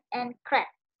snail and crab?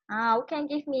 Who can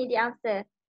give me the answer?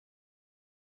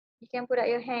 You can put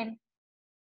out your hand.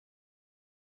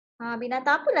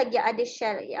 Binatang apa lagi ada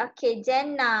shell? Okay,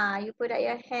 Jenna, you put out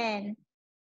your hand.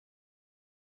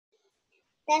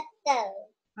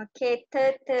 Turtle. Okay,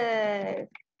 turtle.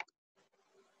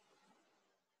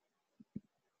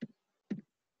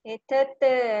 Okay,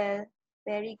 turtle.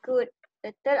 Very good.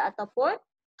 Turtle ataupun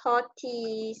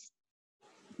tortoise.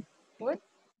 Good.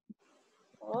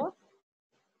 Tortoise.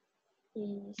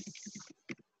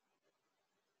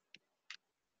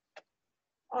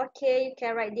 Okay, you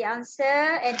can write the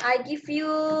answer and I give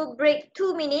you break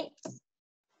 2 minutes.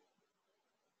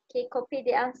 Okay, copy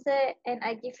the answer and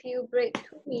I give you break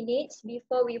 2 minutes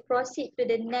before we proceed to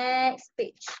the next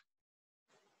page.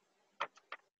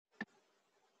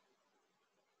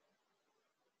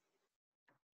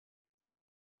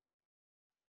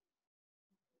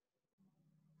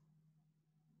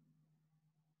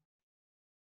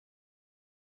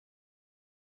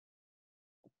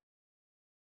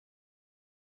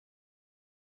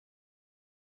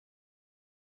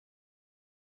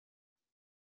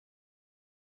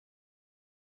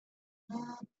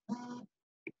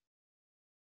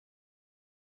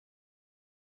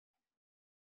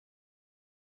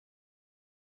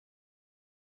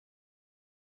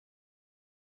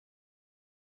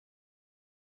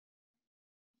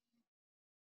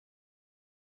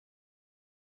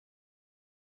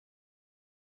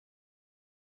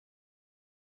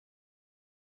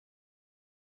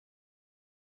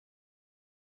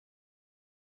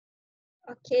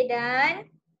 Okay, done.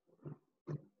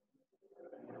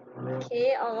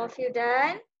 Okay, all of you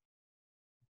done.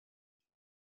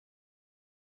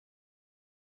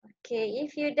 Okay,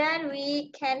 if you're done,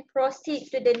 we can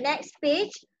proceed to the next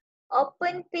page.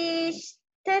 Open page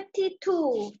 32.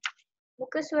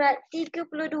 Muka surat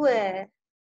 32.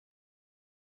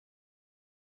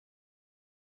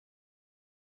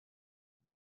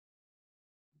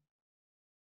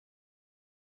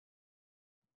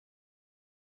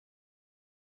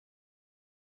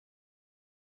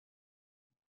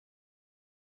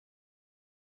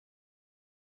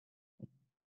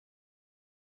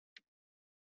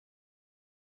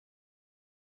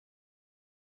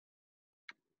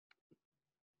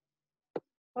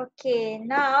 Okay,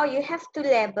 now you have to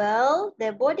label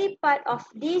the body part of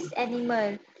this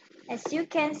animal. As you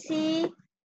can see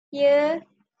here,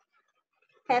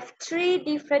 have 3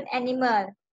 different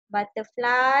animals.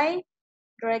 Butterfly,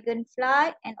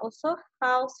 dragonfly, and also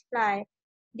housefly.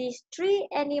 These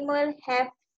 3 animals have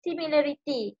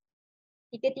similarity.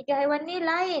 Tiga-tiga haiwan ni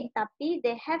lain tapi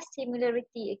they have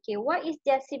similarity. Okay, what is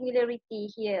their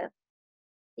similarity here?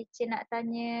 Teacher nak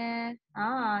tanya,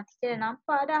 teacher dah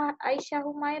nampak dah Aisyah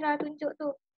Humaira tunjuk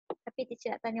tu. Tapi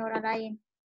teacher nak tanya orang lain.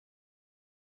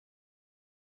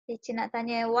 Teacher nak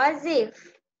tanya Wazif.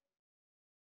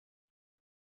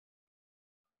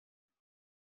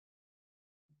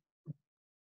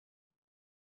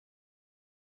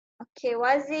 Okay,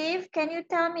 Wazif, can you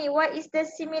tell me what is the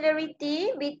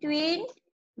similarity between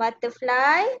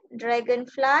butterfly,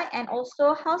 dragonfly and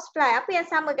also housefly? Apa yang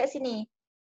sama kat sini?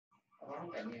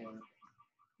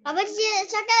 Apa cik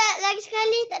cakap lagi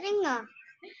sekali tak dengar?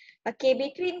 Okay,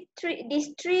 between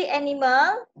these 3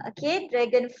 animal, okay,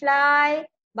 dragonfly,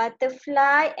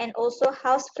 butterfly and also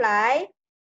housefly,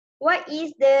 what is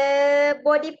the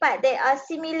body part that are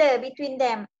similar between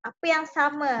them? Apa yang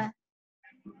sama?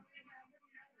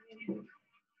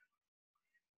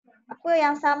 Apa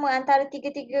yang sama antara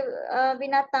tiga-tiga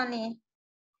binatang ni?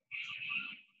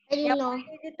 I don't know.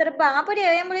 Boleh terbang. Apa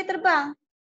dia yang boleh terbang?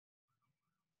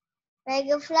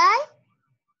 Dragonfly?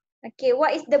 Okay,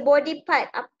 what is the body part?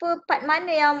 Apa part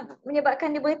mana yang menyebabkan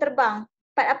dia boleh terbang?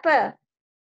 Part apa?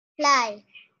 Fly.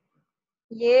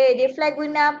 Yeah, dia fly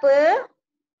guna apa?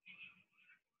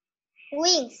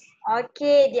 Wings.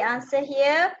 Okay, the answer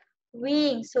here,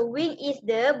 wing. So wing is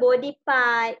the body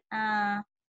part.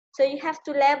 So you have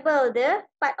to label the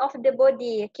part of the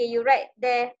body. Okay, you write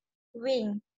there,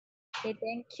 wing. Okay,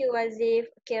 thank you Azif.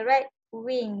 Okay, write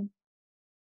wing.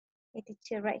 Okay,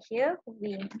 teacher write here,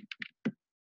 wing.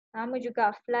 Sama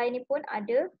juga fly ni pun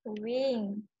ada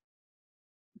wing.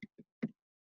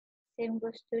 Same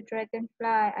goes to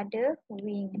dragonfly, ada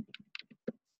wing.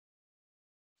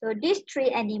 So these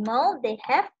 3 animals, they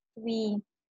have wing.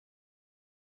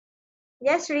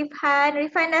 Yes, Rifhan.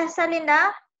 Rifhan dah salin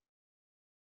dah?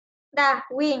 Dah,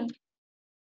 wing.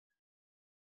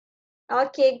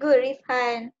 Okay, good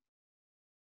Rifhan.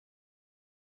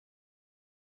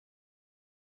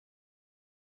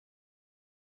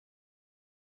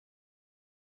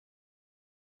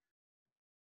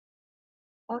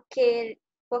 Okay,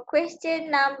 for question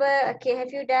number, okay,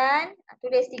 have you done?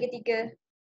 Tulis 3-3.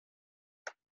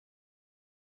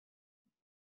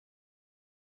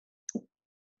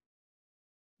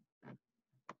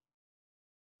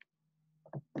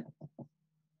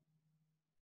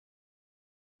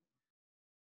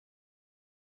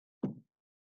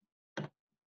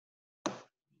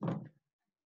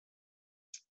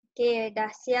 Okay,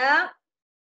 dah siap?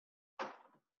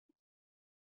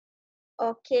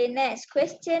 Okay, next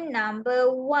question number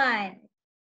 1.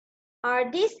 Are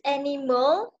these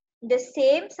animal the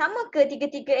same? Sama ke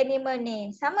tiga-tiga animal ni?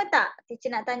 Sama tak?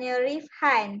 Teacher nak tanya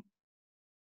Rifhan.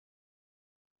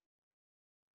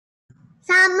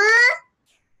 Sama.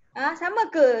 Sama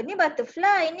ke? Ni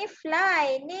butterfly, ni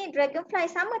fly, ni dragonfly.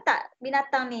 Sama tak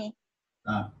binatang ni?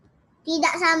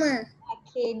 Tidak sama.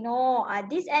 Okay, no. Are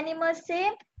these animals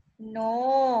same?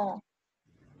 No.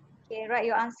 Okay, write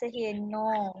your answer here.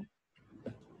 No.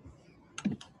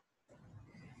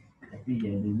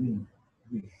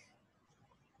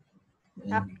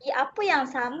 Tapi apa yang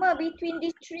sama between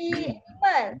these 3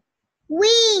 animal?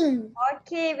 Wing.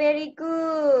 Okay, very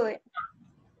good.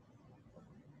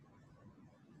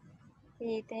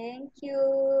 Okay, thank you.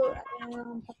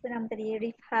 Apa nama tadi?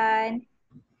 Rifhan.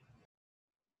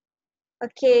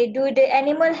 Okay, do the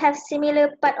animal have similar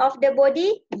part of the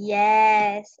body?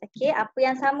 Yes. Okay, apa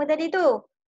yang sama tadi tu?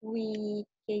 We.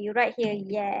 Okay, you write here.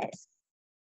 Yes.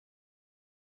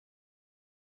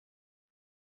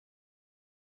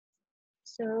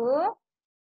 So,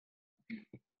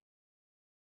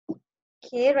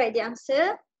 okay, write the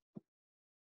answer.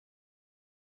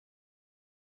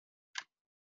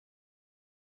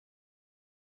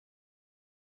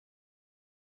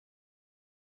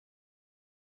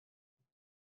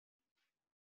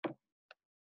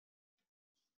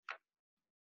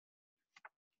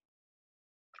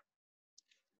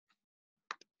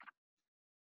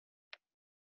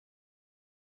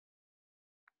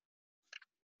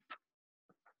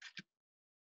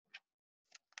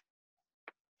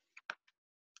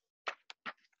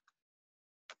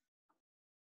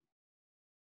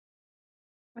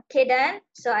 Okay, done.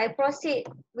 So, I proceed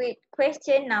with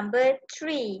question number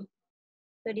 3.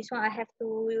 So, this one I have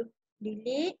to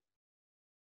delete.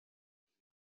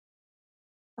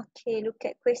 Okay, look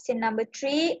at question number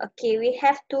 3. Okay, we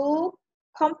have to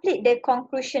complete the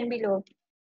conclusion below.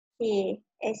 Okay,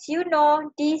 as you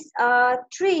know, these are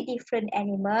 3 different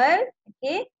animals.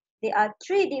 Okay, they are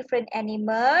 3 different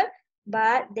animals,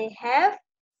 but they have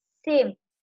same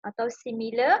atau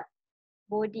similar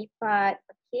body part.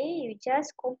 Okay, you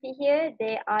just copy here.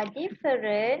 They are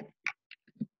different.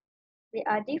 They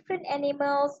are different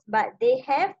animals, but they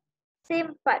have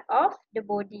same part of the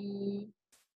body.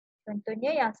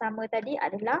 Contohnya yang sama tadi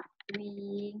adalah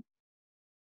wing.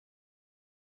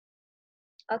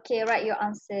 Okay, write your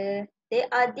answer. They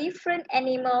are different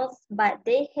animals, but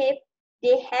they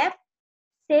have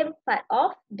same part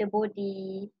of the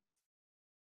body.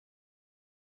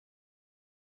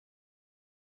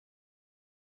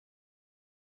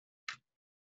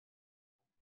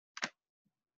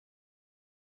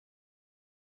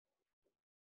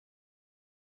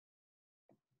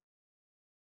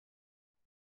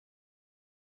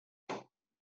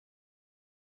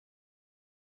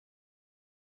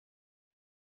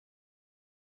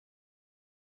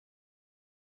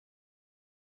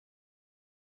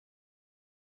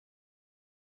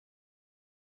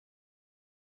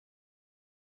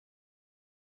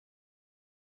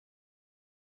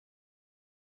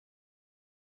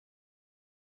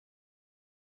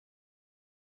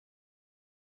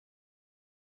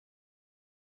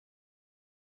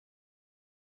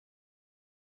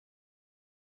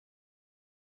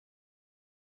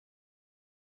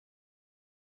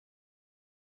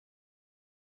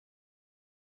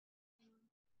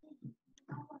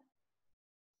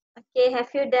 Okay,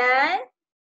 have you done?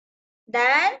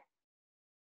 Done?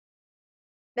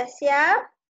 Dah siap?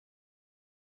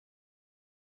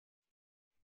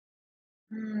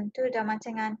 Tu dah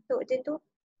macam ngantuk je tu.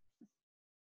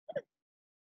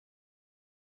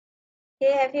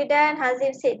 Okay, have you done?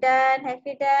 Hazim said done. Have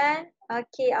you done?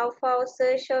 Okay, Alfa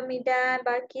also show me done.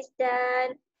 Balkis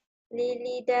done.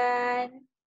 Lily done.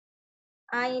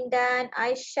 Ain done.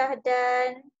 Aisyah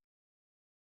done.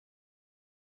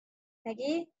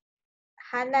 Lagi?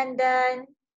 Hanan done.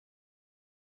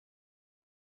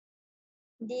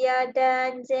 Dia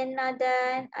dan Zena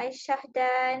dan Aisyah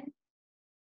dan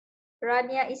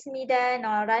Rania Ismi dan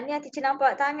Rania teacher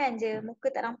nampak tangan je,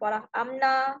 muka tak nampak lah.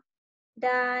 Amna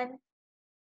dan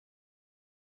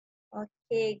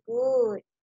okay, good.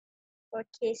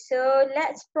 Okay, so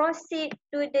let's proceed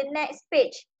to the next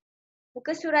page.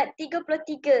 Muka surat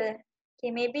 33.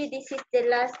 Okay, maybe this is the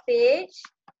last page,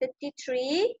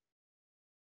 33.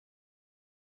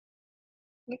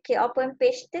 Okay, open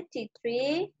page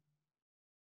 33.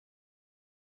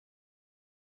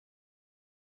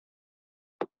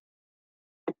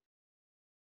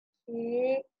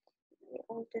 Okay,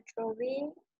 all the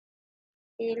drawing.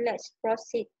 Okay, let's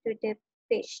proceed to the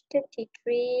page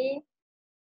 33.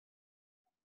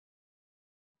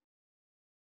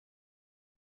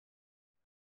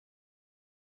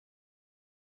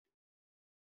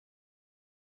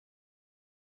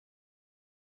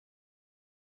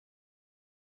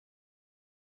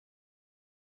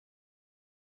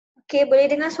 Okay, boleh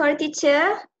dengar suara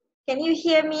teacher? Can you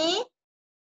hear me?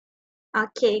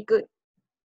 Okay, good.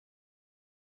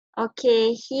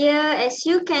 Okay, here as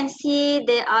you can see,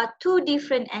 there are 2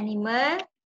 different animals,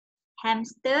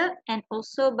 hamster and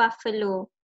also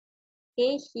buffalo.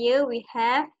 Okay, here we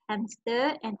have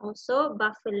hamster and also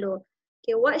buffalo.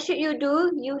 Okay, what should you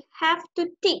do? You have to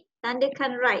tick,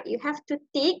 tandakan right. You have to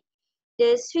tick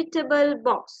the suitable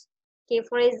box. Okay,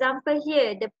 for example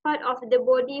here, the part of the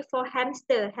body for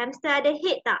hamster. Hamster ada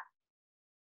head tak?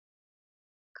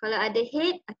 Kalau ada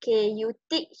head, okay, you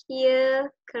tick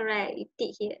here. Correct, you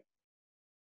tick here.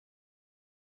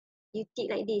 You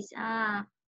tick like this.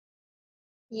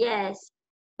 Yes.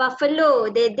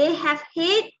 Buffalo, they have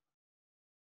head?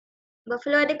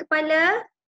 Buffalo ada kepala?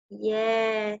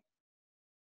 Yes.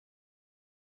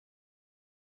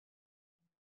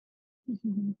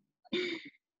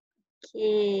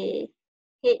 Okay.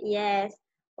 Head, yes.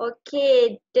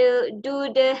 Okay.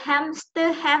 Do the hamster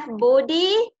have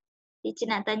body? Teacher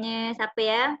nak tanya siapa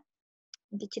ya?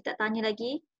 Teacher tak tanya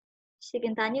lagi. Teacher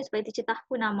kena tanya supaya teacher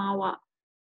tahu nama awak.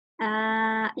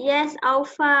 Yes,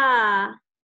 Alpha.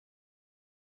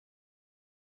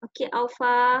 Okay,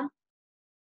 Alpha.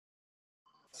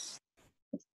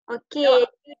 Okay.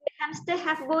 Do the hamster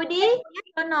have body? Yes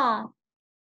or no?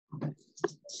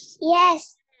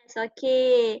 Yes. Yes,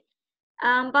 okay.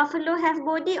 Buffalo have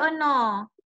body or no?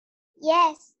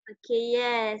 Yes. Okay,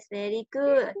 yes, very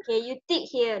good. Okay, you tick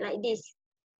here like this.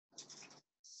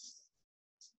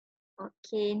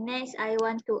 Okay, next I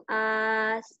want to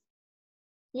ask.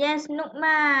 Yes,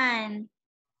 Nukman.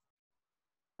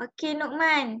 Okay,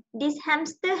 Nukman. This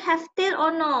hamster have tail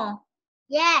or no?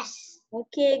 Yes.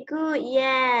 Okay, good.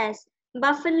 Yes.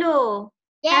 Buffalo.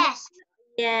 Yes.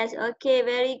 Yes. Okay,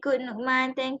 very good,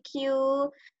 Nukman. Thank you.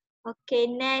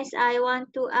 Okay, next I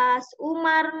want to ask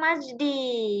Umar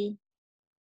Majdi.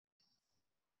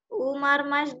 Umar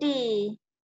Majdi.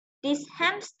 This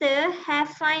hamster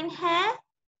have fine hair?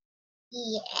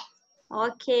 Yes.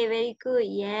 Okay, very good.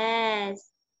 Yes.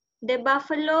 The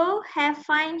buffalo have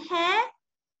fine hair?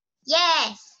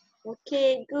 Yes.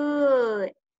 Okay, good.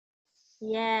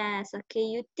 Yes.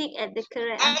 Okay, you tick at the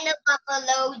correct And the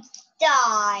buffalo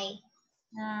die.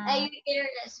 answer. And you hear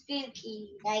the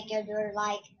spooky, like they're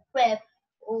like rip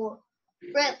or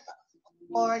rip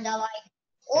or the like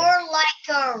or like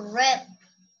a rip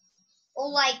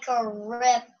or like a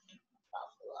rip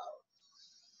buffalo.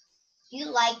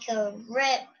 You like a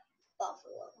rip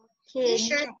buffalo. Okay, You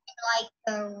sure like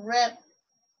a rip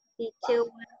teacher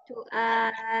want to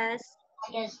ask.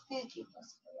 like a spooky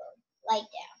buffalo like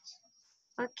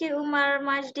that. Okay, Umar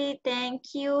Majdi,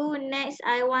 thank you. Next,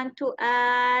 I want to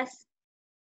ask.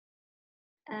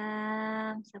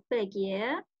 Siapa lagi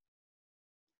ya?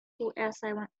 Who else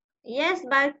I want? Yes,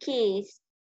 Balkis.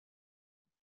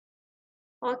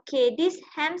 Okay, this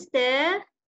hamster.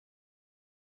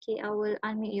 Okay, I will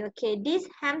unmute you. Okay, this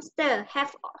hamster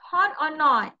have horn or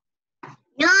not?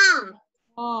 No.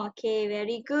 Oh, okay,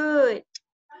 very good.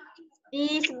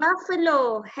 This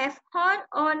buffalo have horn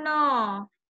or no?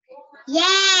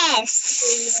 Yes.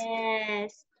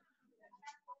 Yes.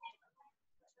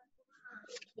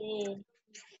 Okay.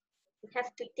 You have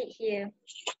to tick here.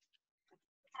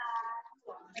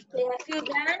 Okay, have you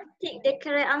done? Tick the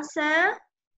correct answer.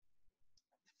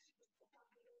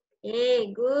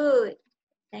 Okay, good.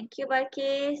 Thank you,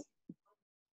 Balkis.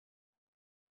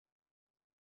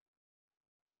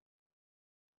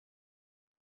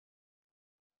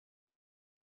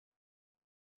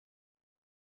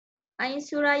 Ain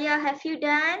Suraya, have you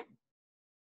done?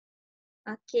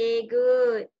 Okay,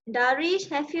 good. Darish,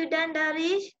 have you done,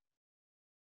 Darish?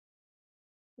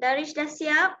 Darish dah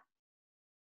siap?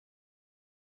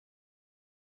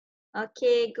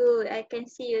 Okay, good. I can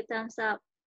see you thumbs up.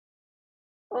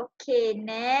 Okay,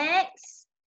 next.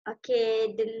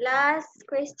 Okay, the last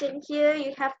question here,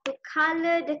 you have to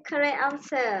color the correct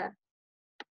answer.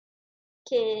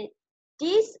 Okay,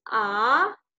 these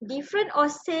are different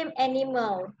or same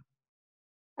animal?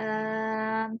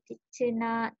 Teacher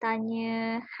nak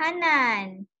tanya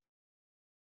Hanan.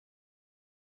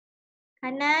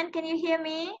 Hanan, can you hear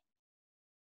me?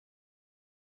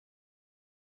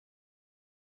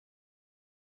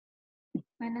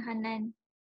 Mana Hanan?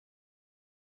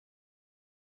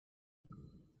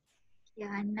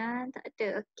 Ya, Hanan tak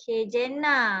ada. Okay,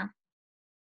 Jenna.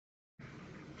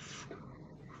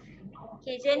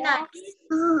 Okay, Jenna.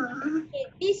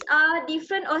 These are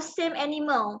different or same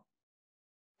animal?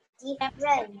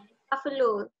 Different.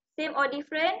 Buffalo. Same or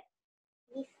different?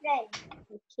 Different.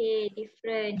 Okay,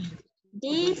 different.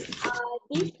 These are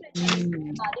different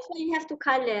animals. This one you have to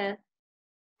color.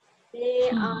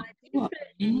 They are different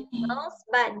animals,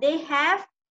 but they have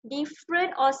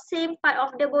different or same part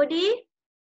of the body.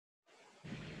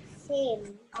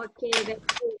 Same. Okay, very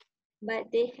good.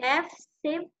 But they have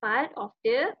same part of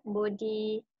the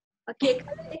body. Okay,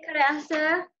 color the correct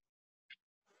answer.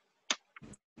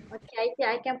 Okay, I think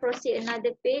I can proceed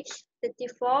another page,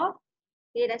 34.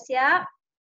 Okay, dah siap?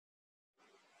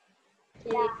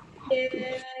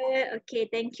 Okay, okay,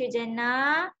 thank you,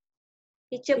 Jenna.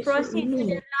 Teacher proceed to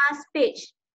the last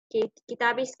page. Okay,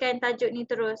 kita habiskan tajuk ni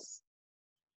terus.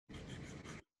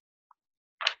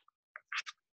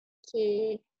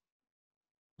 Okay.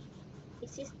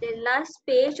 This is the last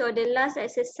page or the last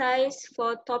exercise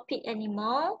for topic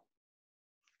animal.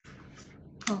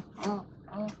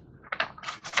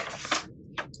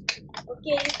 Okay,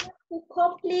 you have to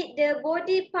complete the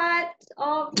body parts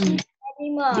of this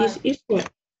animal. This is what?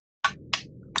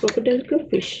 Crocodile ke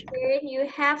fish? Okay, you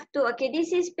have to. Okay,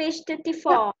 this is page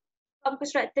 34. From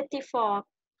construct 34. So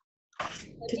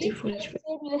this 34.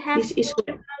 question you have This is to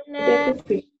what? color Crocodile ke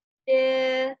fish?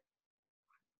 the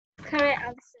correct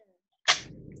answer.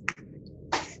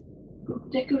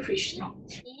 Crocodile ke fish? No.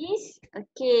 Is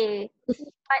okay.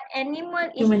 What animal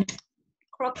is Yang mana?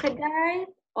 crocodile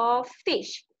or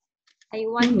fish? I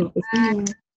No, want to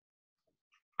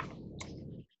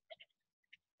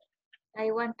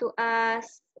no.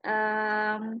 ask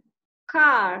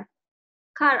Carl.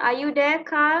 Carl, are you there,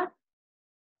 Carl?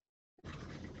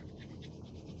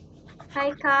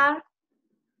 Hi, Carl.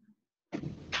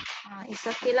 It's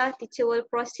okay lah. Teacher will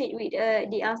proceed with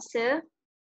the answer.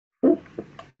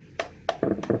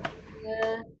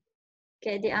 We'll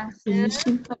get the The answer.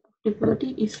 missing part of the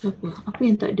body is apa? Apa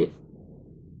yang tak ada?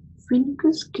 Fin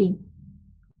ke skin?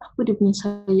 Apa dia punya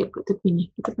sayap kat tepi ni?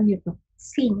 Kita panggil apa?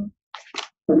 Fin.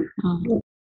 Ha.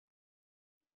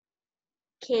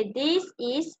 Okay, this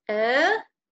is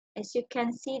as you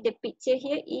can see, the picture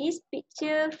here is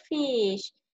picture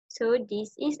fish. So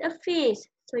this is a fish.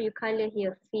 So you color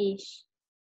here fish.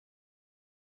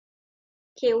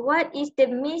 Okay, what is the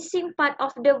missing part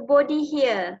of the body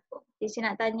here?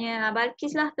 Saya nak tanya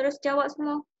Balkis lah, terus jawab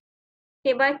semua.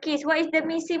 Okay, Balkis, what is the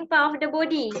missing part of the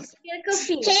body? Scale ke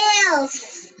fish? Scales.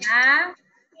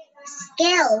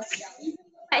 Scales.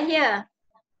 Right here.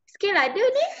 Scale ada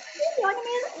ni. Warna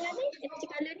merah yang ni. Yang macam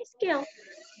colour ni scale.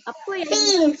 Apa yang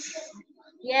Fins.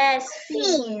 Yes, fish.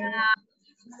 Fin.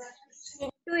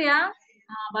 Itu yang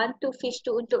bantu fish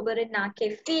tu untuk berenang.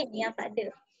 Okay, fin yang tak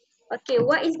ada. Okay,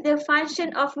 what is the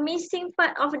function of missing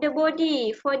part of the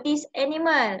body for this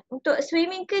animal? Untuk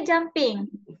swimming ke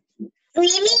jumping?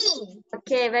 Swimming.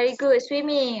 Okay, very good.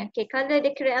 Swimming. Okay, color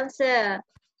the correct answer.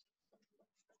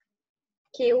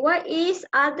 Okay, what is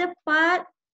other part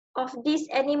of this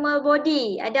animal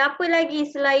body? Ada apa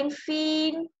lagi selain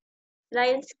fin,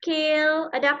 selain scale?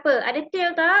 Ada apa? Ada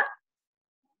tail tak?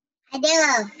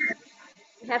 Ada.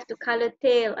 You have to color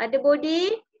tail. Ada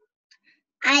body?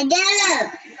 Ada.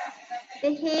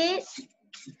 The head?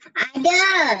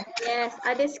 Ada. Yes.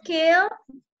 Ada scale?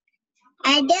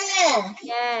 Ada.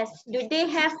 Yes. Do they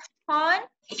have horn?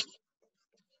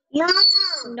 No.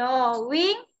 No.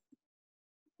 Wing?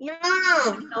 No.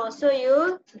 No. So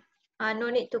you no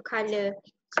need to color.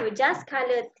 So just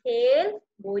color tail,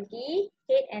 body,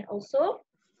 head and also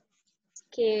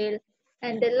scale.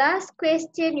 And the last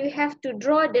question, you have to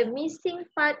draw the missing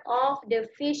part of the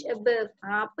fish above.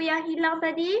 Apa yang hilang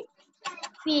tadi?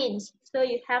 Fins. So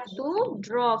you have to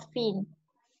draw fin.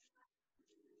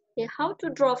 Okay, how to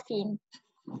draw fin?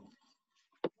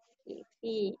 Okay,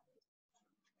 fin.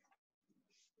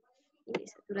 Okay,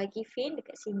 satu lagi fin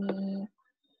dekat sini.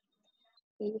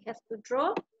 Okay, you have to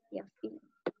draw your fin.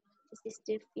 This is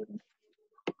the fin.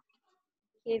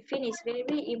 Okay, fin is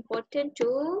very important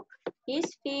to his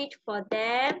feet for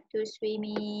them to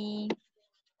swimming.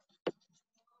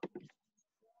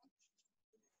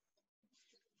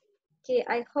 Okay,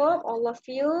 I hope all of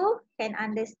you can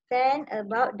understand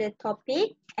about the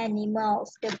topic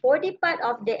animals, the body part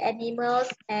of the animals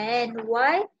and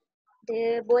why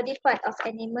the body part of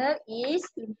animal is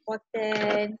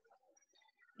important.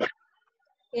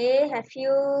 Okay, have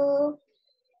you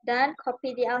done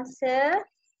copy the answer?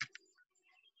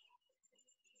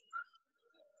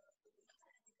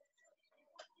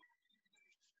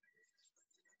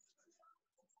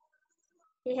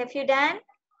 Okay, have you done?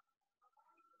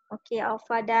 Okay,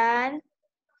 Alpha done.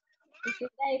 If you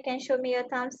done, you can show me your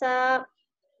thumbs up.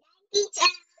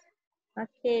 Teacher.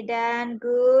 Okay, done.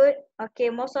 Good.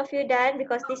 Okay, most of you done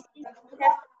because this is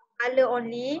have color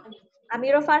only.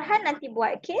 Amirul Farhan nanti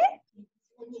buat, okay?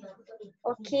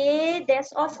 Okay,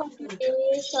 that's all for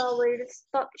today. So I will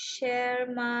stop share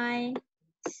my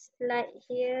slide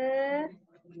here.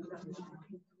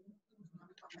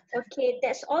 Okay,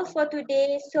 that's all for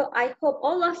today. So I hope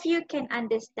all of you can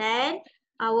understand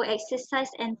our exercise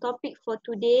and topic for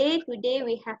today. Today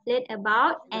we have learned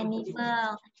about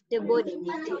animal, the body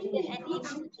part of the animal,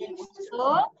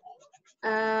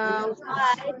 and also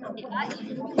why they are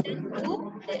important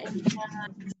to the animal.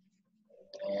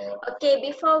 Okay,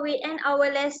 before we end our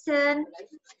lesson,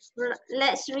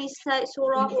 let's recite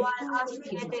Surah Wal-Asr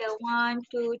together. 1,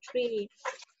 2, 3.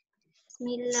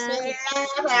 Bismillah.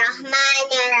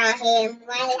 Bismillahirrahmanirrahim.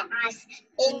 Wal asr.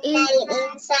 Innal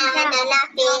insana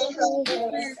lafi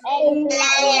khusr. Illa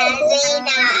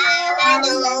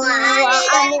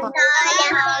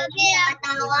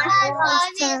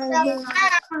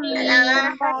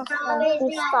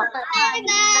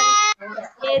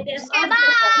Okay, that's all for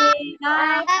today.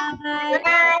 Bye.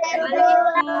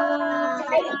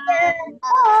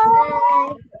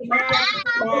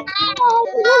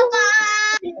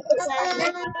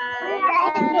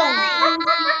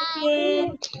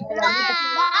 Bye.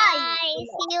 Bye.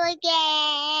 See you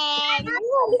again.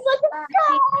 Bye.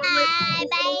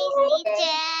 Bye,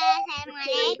 teacher.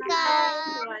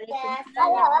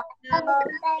 Assalamualaikum.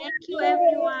 Thank you,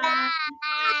 everyone. Bye.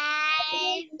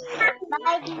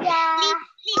 Bye, teacher.